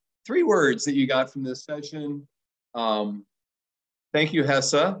dumb. 3 words that you got from this session. Thank you,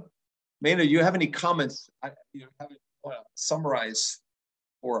 Hessa. Meina, do you have any comments? You haven't summarize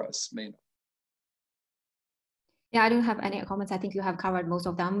for us, Meina? Yeah, I don't have any comments. I think you have covered most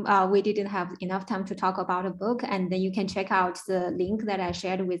of them. We didn't have enough time to talk about a book, and then you can check out the link that I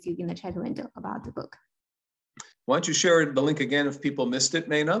shared with you in the chat window about the book. Why don't you share the link again if people missed it,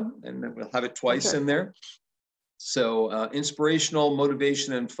 Meina, and then we'll have it twice in there. So inspirational,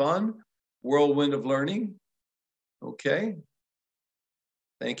 motivation, and fun, whirlwind of learning. Okay.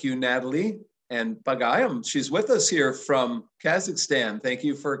 Thank you, Natalie. And Bagayam, she's with us here from Kazakhstan. Thank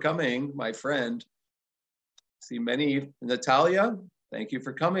you for coming, my friend. See many, Natalia, thank you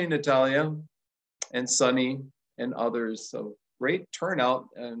for coming, Natalia, and Sunny and others. So great turnout,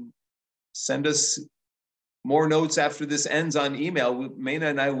 and send us more notes after this ends on email. Meina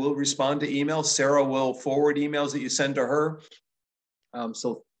and I will respond to email. Sarah will forward emails that you send to her.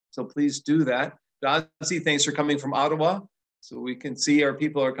 So please do that. Dazi, thanks for coming from Ottawa. So we can see our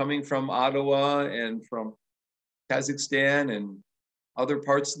people are coming from Ottawa and from Kazakhstan and other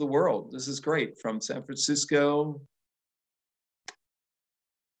parts of the world. This is great, from San Francisco.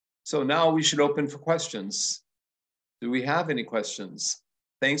 So now we should open for questions. Do we have any questions?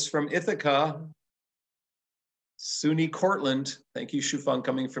 Thanks from Ithaca. Suni Cortland. Thank you, Shufang,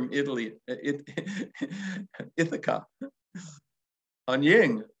 coming from Italy. Ithaca.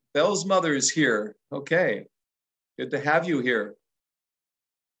 Anying, Belle's mother is here. Okay, good to have you here.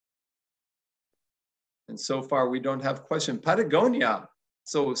 And so far, we don't have questions. Patagonia.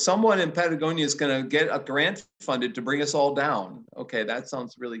 So someone in Patagonia is going to get a grant funded to bring us all down. Okay, that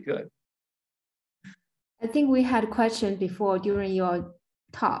sounds really good. I think we had questions before during your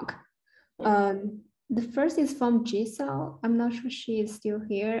talk. The first is from Giselle. I'm not sure she is still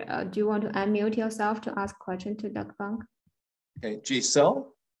here. Do you want to unmute yourself to ask question to Dr. Bonk? Okay,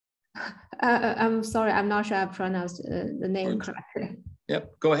 Giselle? I'm sorry, I'm not sure I pronounced the name correctly.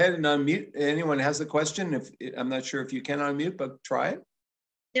 Yep, go ahead and unmute. Anyone has a question? I'm not sure if you can unmute, but try it.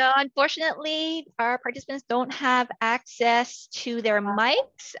 No, unfortunately, our participants don't have access to their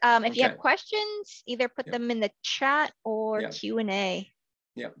mics. If you have questions, either put them in the chat or Q&A.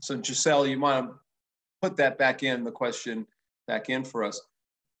 Yeah, so Giselle, you want to put that back in, the question back in for us.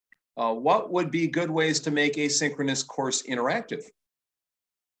 What would be good ways to make asynchronous course interactive?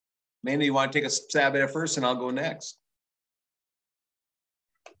 Meina, you want to take a stab at it first and I'll go next.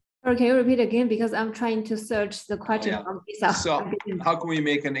 Or can you repeat again, because I'm trying to search the question from Lisa. So how can we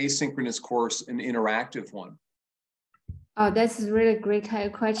make an asynchronous course an interactive one? Oh, that's a really great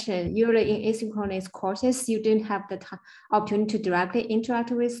question. Usually in asynchronous courses, you don't have the opportunity to directly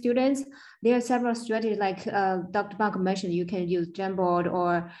interact with students. There are several strategies, like Dr. Bonk mentioned. You can use Jamboard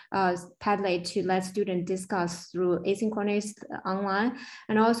or Padlet to let students discuss through asynchronous online.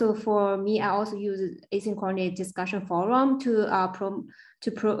 And also for me, I also use asynchronous discussion forum to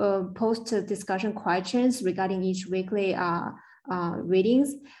post discussion questions regarding each weekly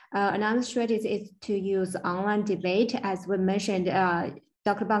readings. Another strategy is to use online debate, as we mentioned.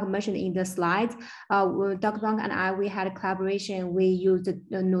 Dr. Bonk mentioned in the slides. Dr. Bonk and I, we had a collaboration. We used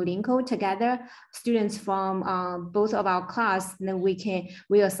Nulinko together. Students from both of our class, then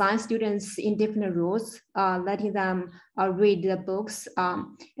we assign students in different roles, letting them read the books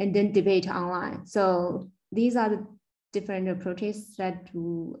and then debate online. So these are the different approaches that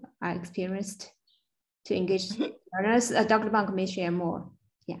I experienced. to engage learners. Dr. Bonk may share more.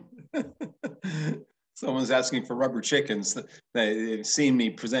 Yeah. Someone's asking for rubber chickens. They've seen me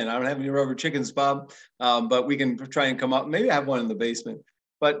present. I don't have any rubber chickens, Bob, but we can try and come up. Maybe I have one in the basement.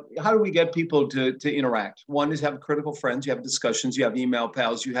 But how do we get people to interact? One is have critical friends, you have discussions, you have email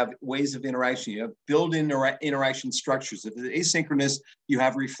pals, you have ways of interaction, you have built-in interaction structures. If it's asynchronous, you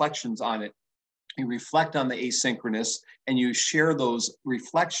have reflections on it. You reflect on the asynchronous and you share those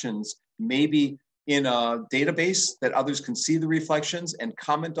reflections, maybe in a database that others can see the reflections and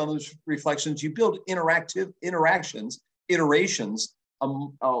comment on those reflections. You build iterations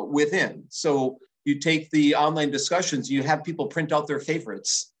within. So you take the online discussions, you have people print out their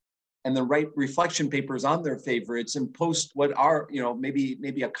favorites and then write reflection papers on their favorites and post what are,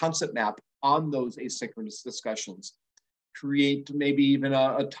 maybe a concept map on those asynchronous discussions. Create maybe even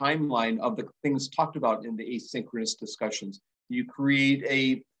a timeline of the things talked about in the asynchronous discussions. You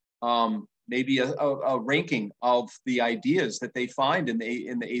create maybe a ranking of the ideas that they find in the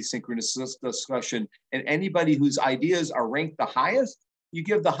asynchronous discussion. And anybody whose ideas are ranked the highest, you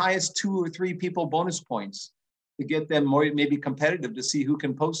give the highest 2 or 3 people bonus points to get them more maybe competitive to see who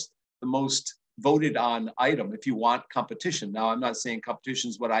can post the most voted on item if you want competition. Now, I'm not saying competition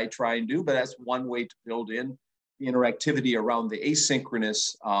is what I try and do, but that's one way to build in the interactivity around the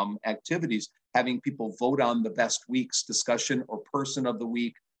asynchronous activities, having people vote on the best week's discussion or person of the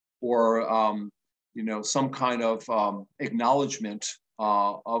week, or some kind of acknowledgement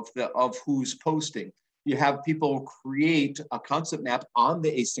of who's posting. You have people create a concept map on the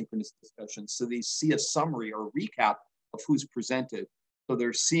asynchronous discussion so they see a summary or recap of who's presented. So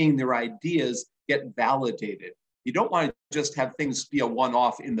they're seeing their ideas get validated. You don't want to just have things be a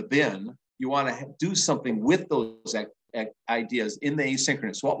one-off in the bin. You want to do something with those ideas in the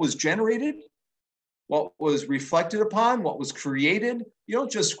asynchronous. What was generated, what was reflected upon, what was created. You don't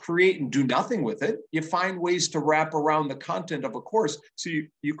just create and do nothing with it. You find ways to wrap around the content of a course. So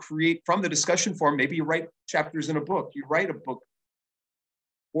you create from the discussion forum, maybe you write chapters in a book. You write a book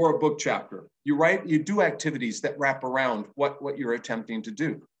or a book chapter. You do activities that wrap around what you're attempting to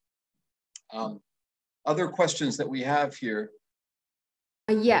do. Other questions that we have here.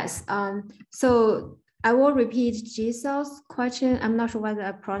 Yes, so I will repeat Giselle's question. I'm not sure whether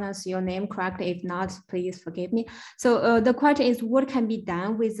I pronounced your name correctly. If not, please forgive me. So the question is, what can be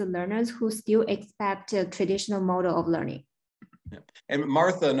done with the learners who still expect a traditional model of learning? Yeah. And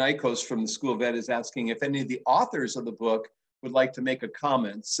Martha Nikos from the School of Ed is asking if any of the authors of the book would like to make a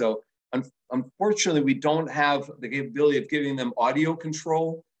comment. So unfortunately, we don't have the capability of giving them audio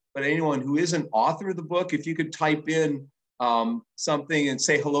control, but anyone who is an author of the book, if you could type in something and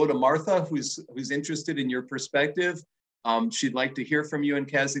say hello to Martha, who's interested in your perspective. She'd like to hear from you in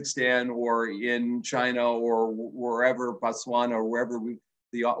Kazakhstan or in China or wherever, Botswana or wherever.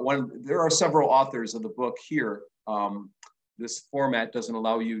 There are several authors of the book here. This format doesn't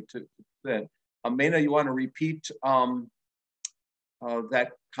allow you to fit. Meina, you want to repeat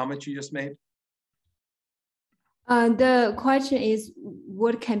that comment you just made? The question is,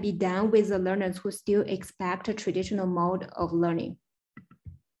 what can be done with the learners who still expect a traditional mode of learning?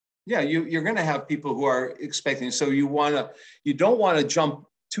 Yeah, you're going to have people who are expecting. So you don't want to jump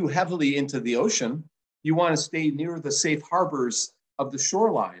too heavily into the ocean. You want to stay near the safe harbors of the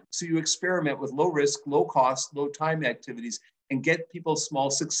shoreline. So you experiment with low risk, low cost, low time activities and get people small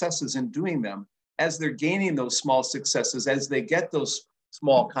successes in doing them. As they're gaining those small successes, as they get those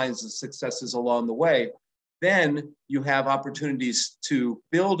small kinds of successes along the way, then you have opportunities to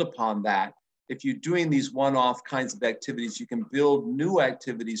build upon that. If you're doing these one-off kinds of activities, you can build new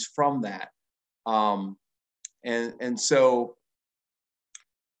activities from that. And so,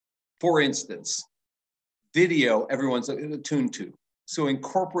 for instance, video, everyone's attuned to. So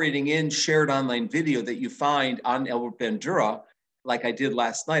incorporating in shared online video that you find on Albert Bandura, like I did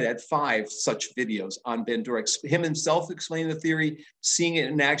last night, I had 5 such videos on Bandura. Him himself explaining the theory, seeing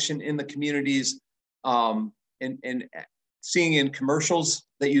it in action in the communities, and seeing in commercials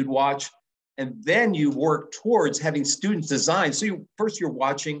that you'd watch, and then you work towards having students design. So first you're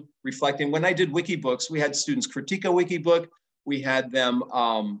watching, reflecting. When I did Wikibooks, we had students critique a Wikibook, we had them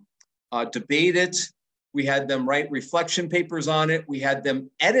debate it, we had them write reflection papers on it, we had them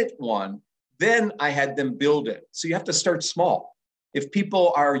edit one, then I had them build it. So you have to start small. If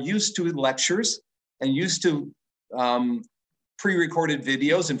people are used to lectures and used to pre-recorded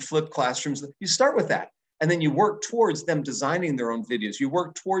videos and flipped classrooms, you start with that. And then you work towards them designing their own videos. You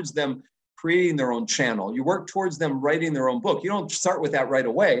work towards them creating their own channel. You work towards them writing their own book. You don't start with that right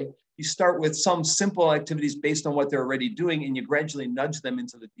away. You start with some simple activities based on what they're already doing, and you gradually nudge them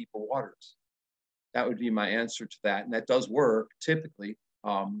into the deeper waters. That would be my answer to that. And that does work typically.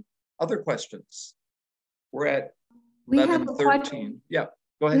 Other questions? We're at We have 11:13. Yeah,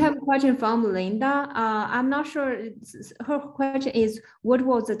 go we ahead. have a question from Linda. I'm not sure. Her question is, what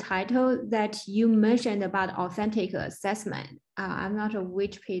was the title that you mentioned about authentic assessment? I'm not sure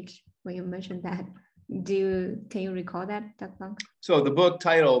which page when you mentioned that. Can you recall that, Dr. Bonk? So the book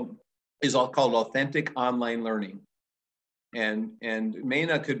title is all called Authentic Online Learning. And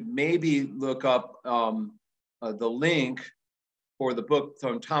Meina could maybe look up the link for the book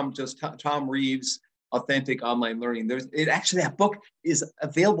from Tom Reeves, Authentic Online Learning. That book is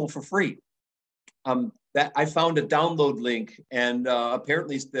available for free. That I found a download link, and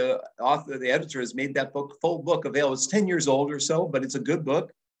apparently the author, the editor, has made that full book available. It's 10 years old or so, but it's a good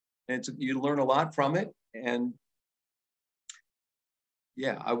book, and you learn a lot from it. And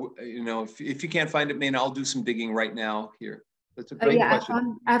yeah, if you can't find it, Meina, I'll do some digging right now here. That's a great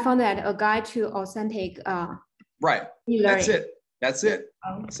question. I found that a guide to authentic right. e-learning. That's it.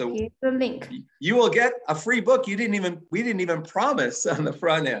 So here's the link. You will get a free book. We didn't even promise on the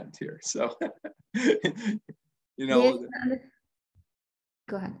front end here. So Go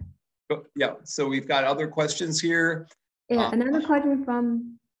ahead. Yeah. So we've got other questions here. Yeah, another question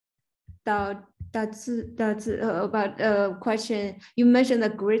from that's about a question. You mentioned a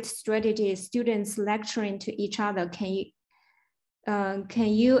great strategy, students lecturing to each other. Can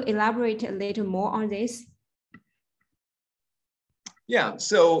you elaborate a little more on this? Yeah,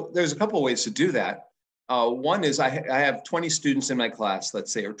 so there's a couple of ways to do that. One is I have 20 students in my class,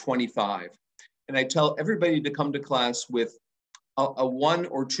 let's say, or 25, and I tell everybody to come to class with a 1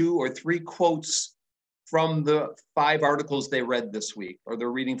 or 2 or 3 quotes from the 5 articles they read this week, or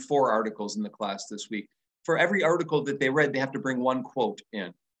they're reading 4 articles in the class this week. For every article that they read, they have to bring 1 quote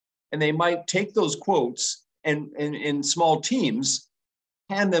in. And they might take those quotes and in small teams,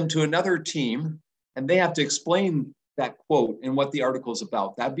 hand them to another team, and they have to explain that quote and what the article is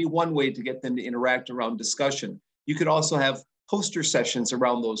about. That'd be one way to get them to interact around discussion. You could also have poster sessions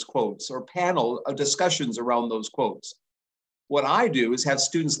around those quotes or panel discussions around those quotes. What I do is have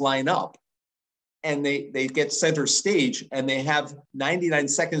students line up, and they get center stage, and they have 99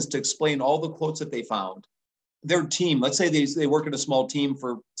 seconds to explain all the quotes that they found. Their team, let's say they work in a small team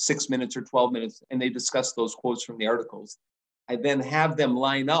for 6 minutes or 12 minutes, and they discuss those quotes from the articles. I then have them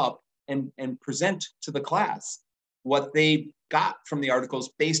line up and present to the class what they got from the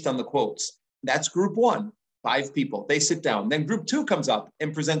articles based on the quotes. That's group 1, 5 people. They sit down. Then group 2 comes up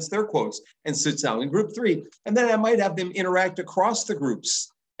and presents their quotes and sits down. And group 3, and then I might have them interact across the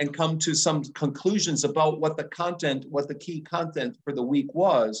groups and come to some conclusions about what the key content for the week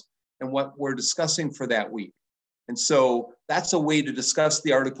was and what we're discussing for that week. And so that's a way to discuss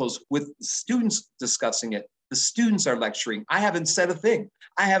the articles with the students discussing it. The students are lecturing. I haven't said a thing.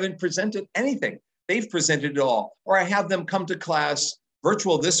 I haven't presented anything. They've presented it all. Or I have them come to class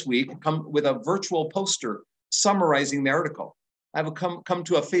virtual this week, come with a virtual poster summarizing the article. I have come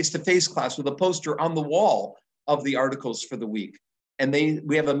to a face-to-face class with a poster on the wall of the articles for the week. And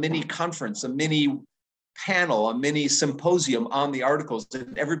we have a mini conference, a mini panel, a mini symposium on the articles,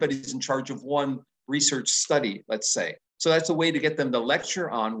 and everybody's in charge of one research study, let's say. So that's a way to get them to lecture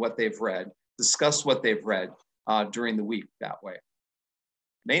on what they've read, discuss what they've read during the week that way.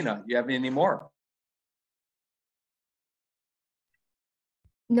 Meina, you have any more?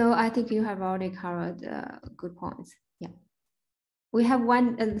 No, I think you have already covered good points. Yeah. We have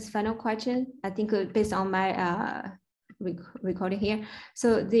one final question, I think based on my recording here.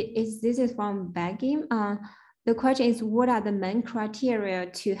 So this is from Bagim. The question is, what are the main criteria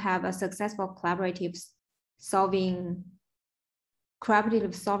to have a successful collaborative solving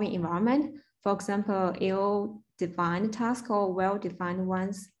environment? For example, ill-defined tasks or well-defined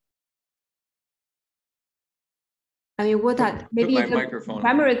ones? I mean, what are maybe the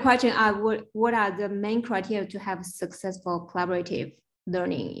primary question are what are the main criteria to have a successful collaborative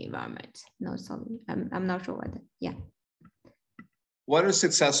learning environment? No, sorry, I'm not sure what. Yeah. What are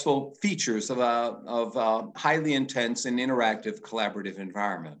successful features of a highly intense and interactive collaborative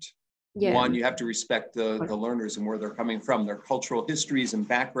environment? Yeah. One, you have to respect the learners and where they're coming from, their cultural histories and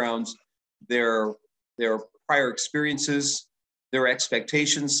backgrounds, their prior experiences, their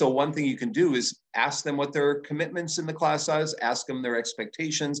expectations. So one thing you can do is ask them what their commitments in the class is, ask them their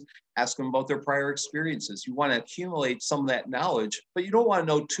expectations, ask them about their prior experiences. You want to accumulate some of that knowledge, but you don't want to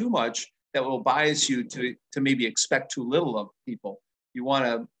know too much that will bias you to maybe expect too little of people. You want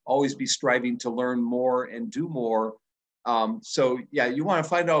to always be striving to learn more and do more. So yeah, you want to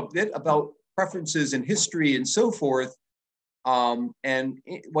find out a bit about preferences in history and so forth, and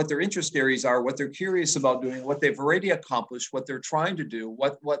what their interest areas are, what they're curious about doing, what they've already accomplished, what they're trying to do,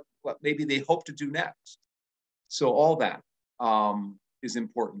 what maybe they hope to do next. So all that. is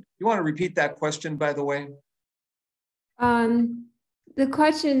important. You want to repeat that question, by the way? The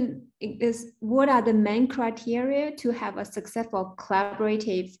question is, what are the main criteria to have a successful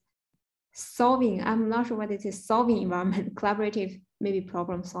collaborative solving? I'm not sure what it is, solving environment, collaborative, maybe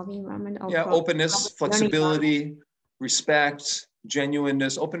problem solving environment. Or yeah, openness, flexibility, respect,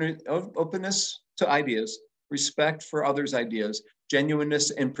 genuineness, openness to ideas, respect for others' ideas,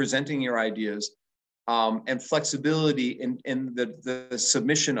 genuineness in presenting your ideas, and flexibility in the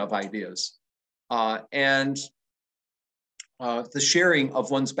submission of ideas. And the sharing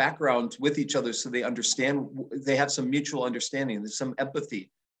of one's background with each other so they understand, they have some mutual understanding, there's some empathy,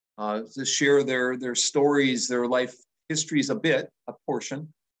 to share their stories, their life histories a portion,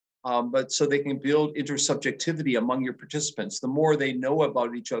 but so they can build intersubjectivity among your participants. The more they know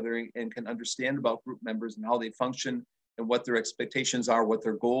about each other and can understand about group members and how they function and what their expectations are, what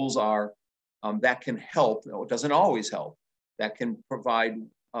their goals are, that can help. It doesn't always help. That can provide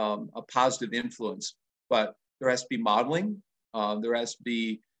a positive influence, but there has to be modeling. There has to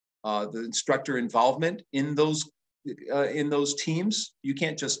be the instructor involvement in those teams. You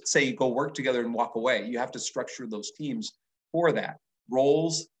can't just say, go work together and walk away. You have to structure those teams for that.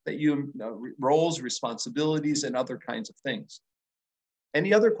 Roles, responsibilities, and other kinds of things.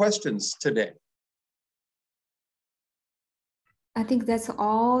 Any other questions today? I think that's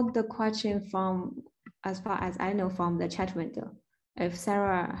all the question from, as far as I know, from the chat window. If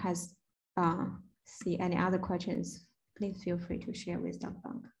Sarah has see any other questions, please feel free to share with Dr.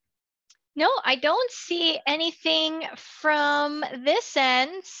 Bonk. No, I don't see anything from this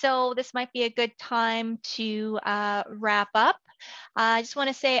end, so this might be a good time to wrap up. I just want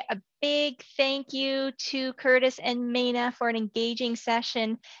to say a big thank you to Curtis and Meina for an engaging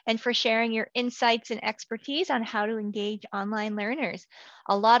session and for sharing your insights and expertise on how to engage online learners.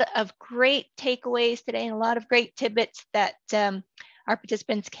 A lot of great takeaways today and a lot of great tidbits that our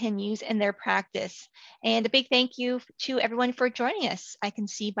participants can use in their practice. And a big thank you to everyone for joining us. I can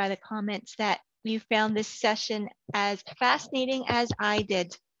see by the comments that you found this session as fascinating as I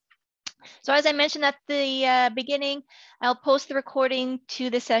did. So as I mentioned at the beginning, I'll post the recording to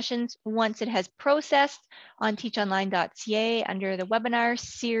the sessions once it has processed on teachonline.ca under the webinar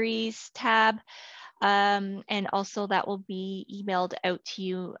series tab. And also that will be emailed out to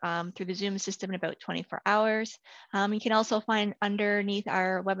you through the Zoom system in about 24 hours. You can also find underneath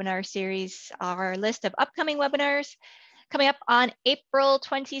our webinar series our list of upcoming webinars. Coming up on April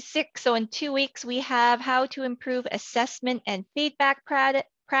 26th, so in 2 weeks, we have How to Improve Assessment and Feedback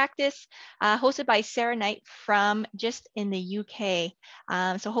Practice, hosted by Sarah Knight from just in the UK.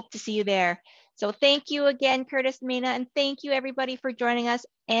 So hope to see you there. So thank you again, Curtis, Meina, and thank you everybody for joining us.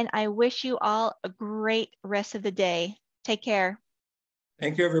 And I wish you all a great rest of the day. Take care.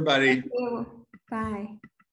 Thank you, everybody. Thank you. Bye.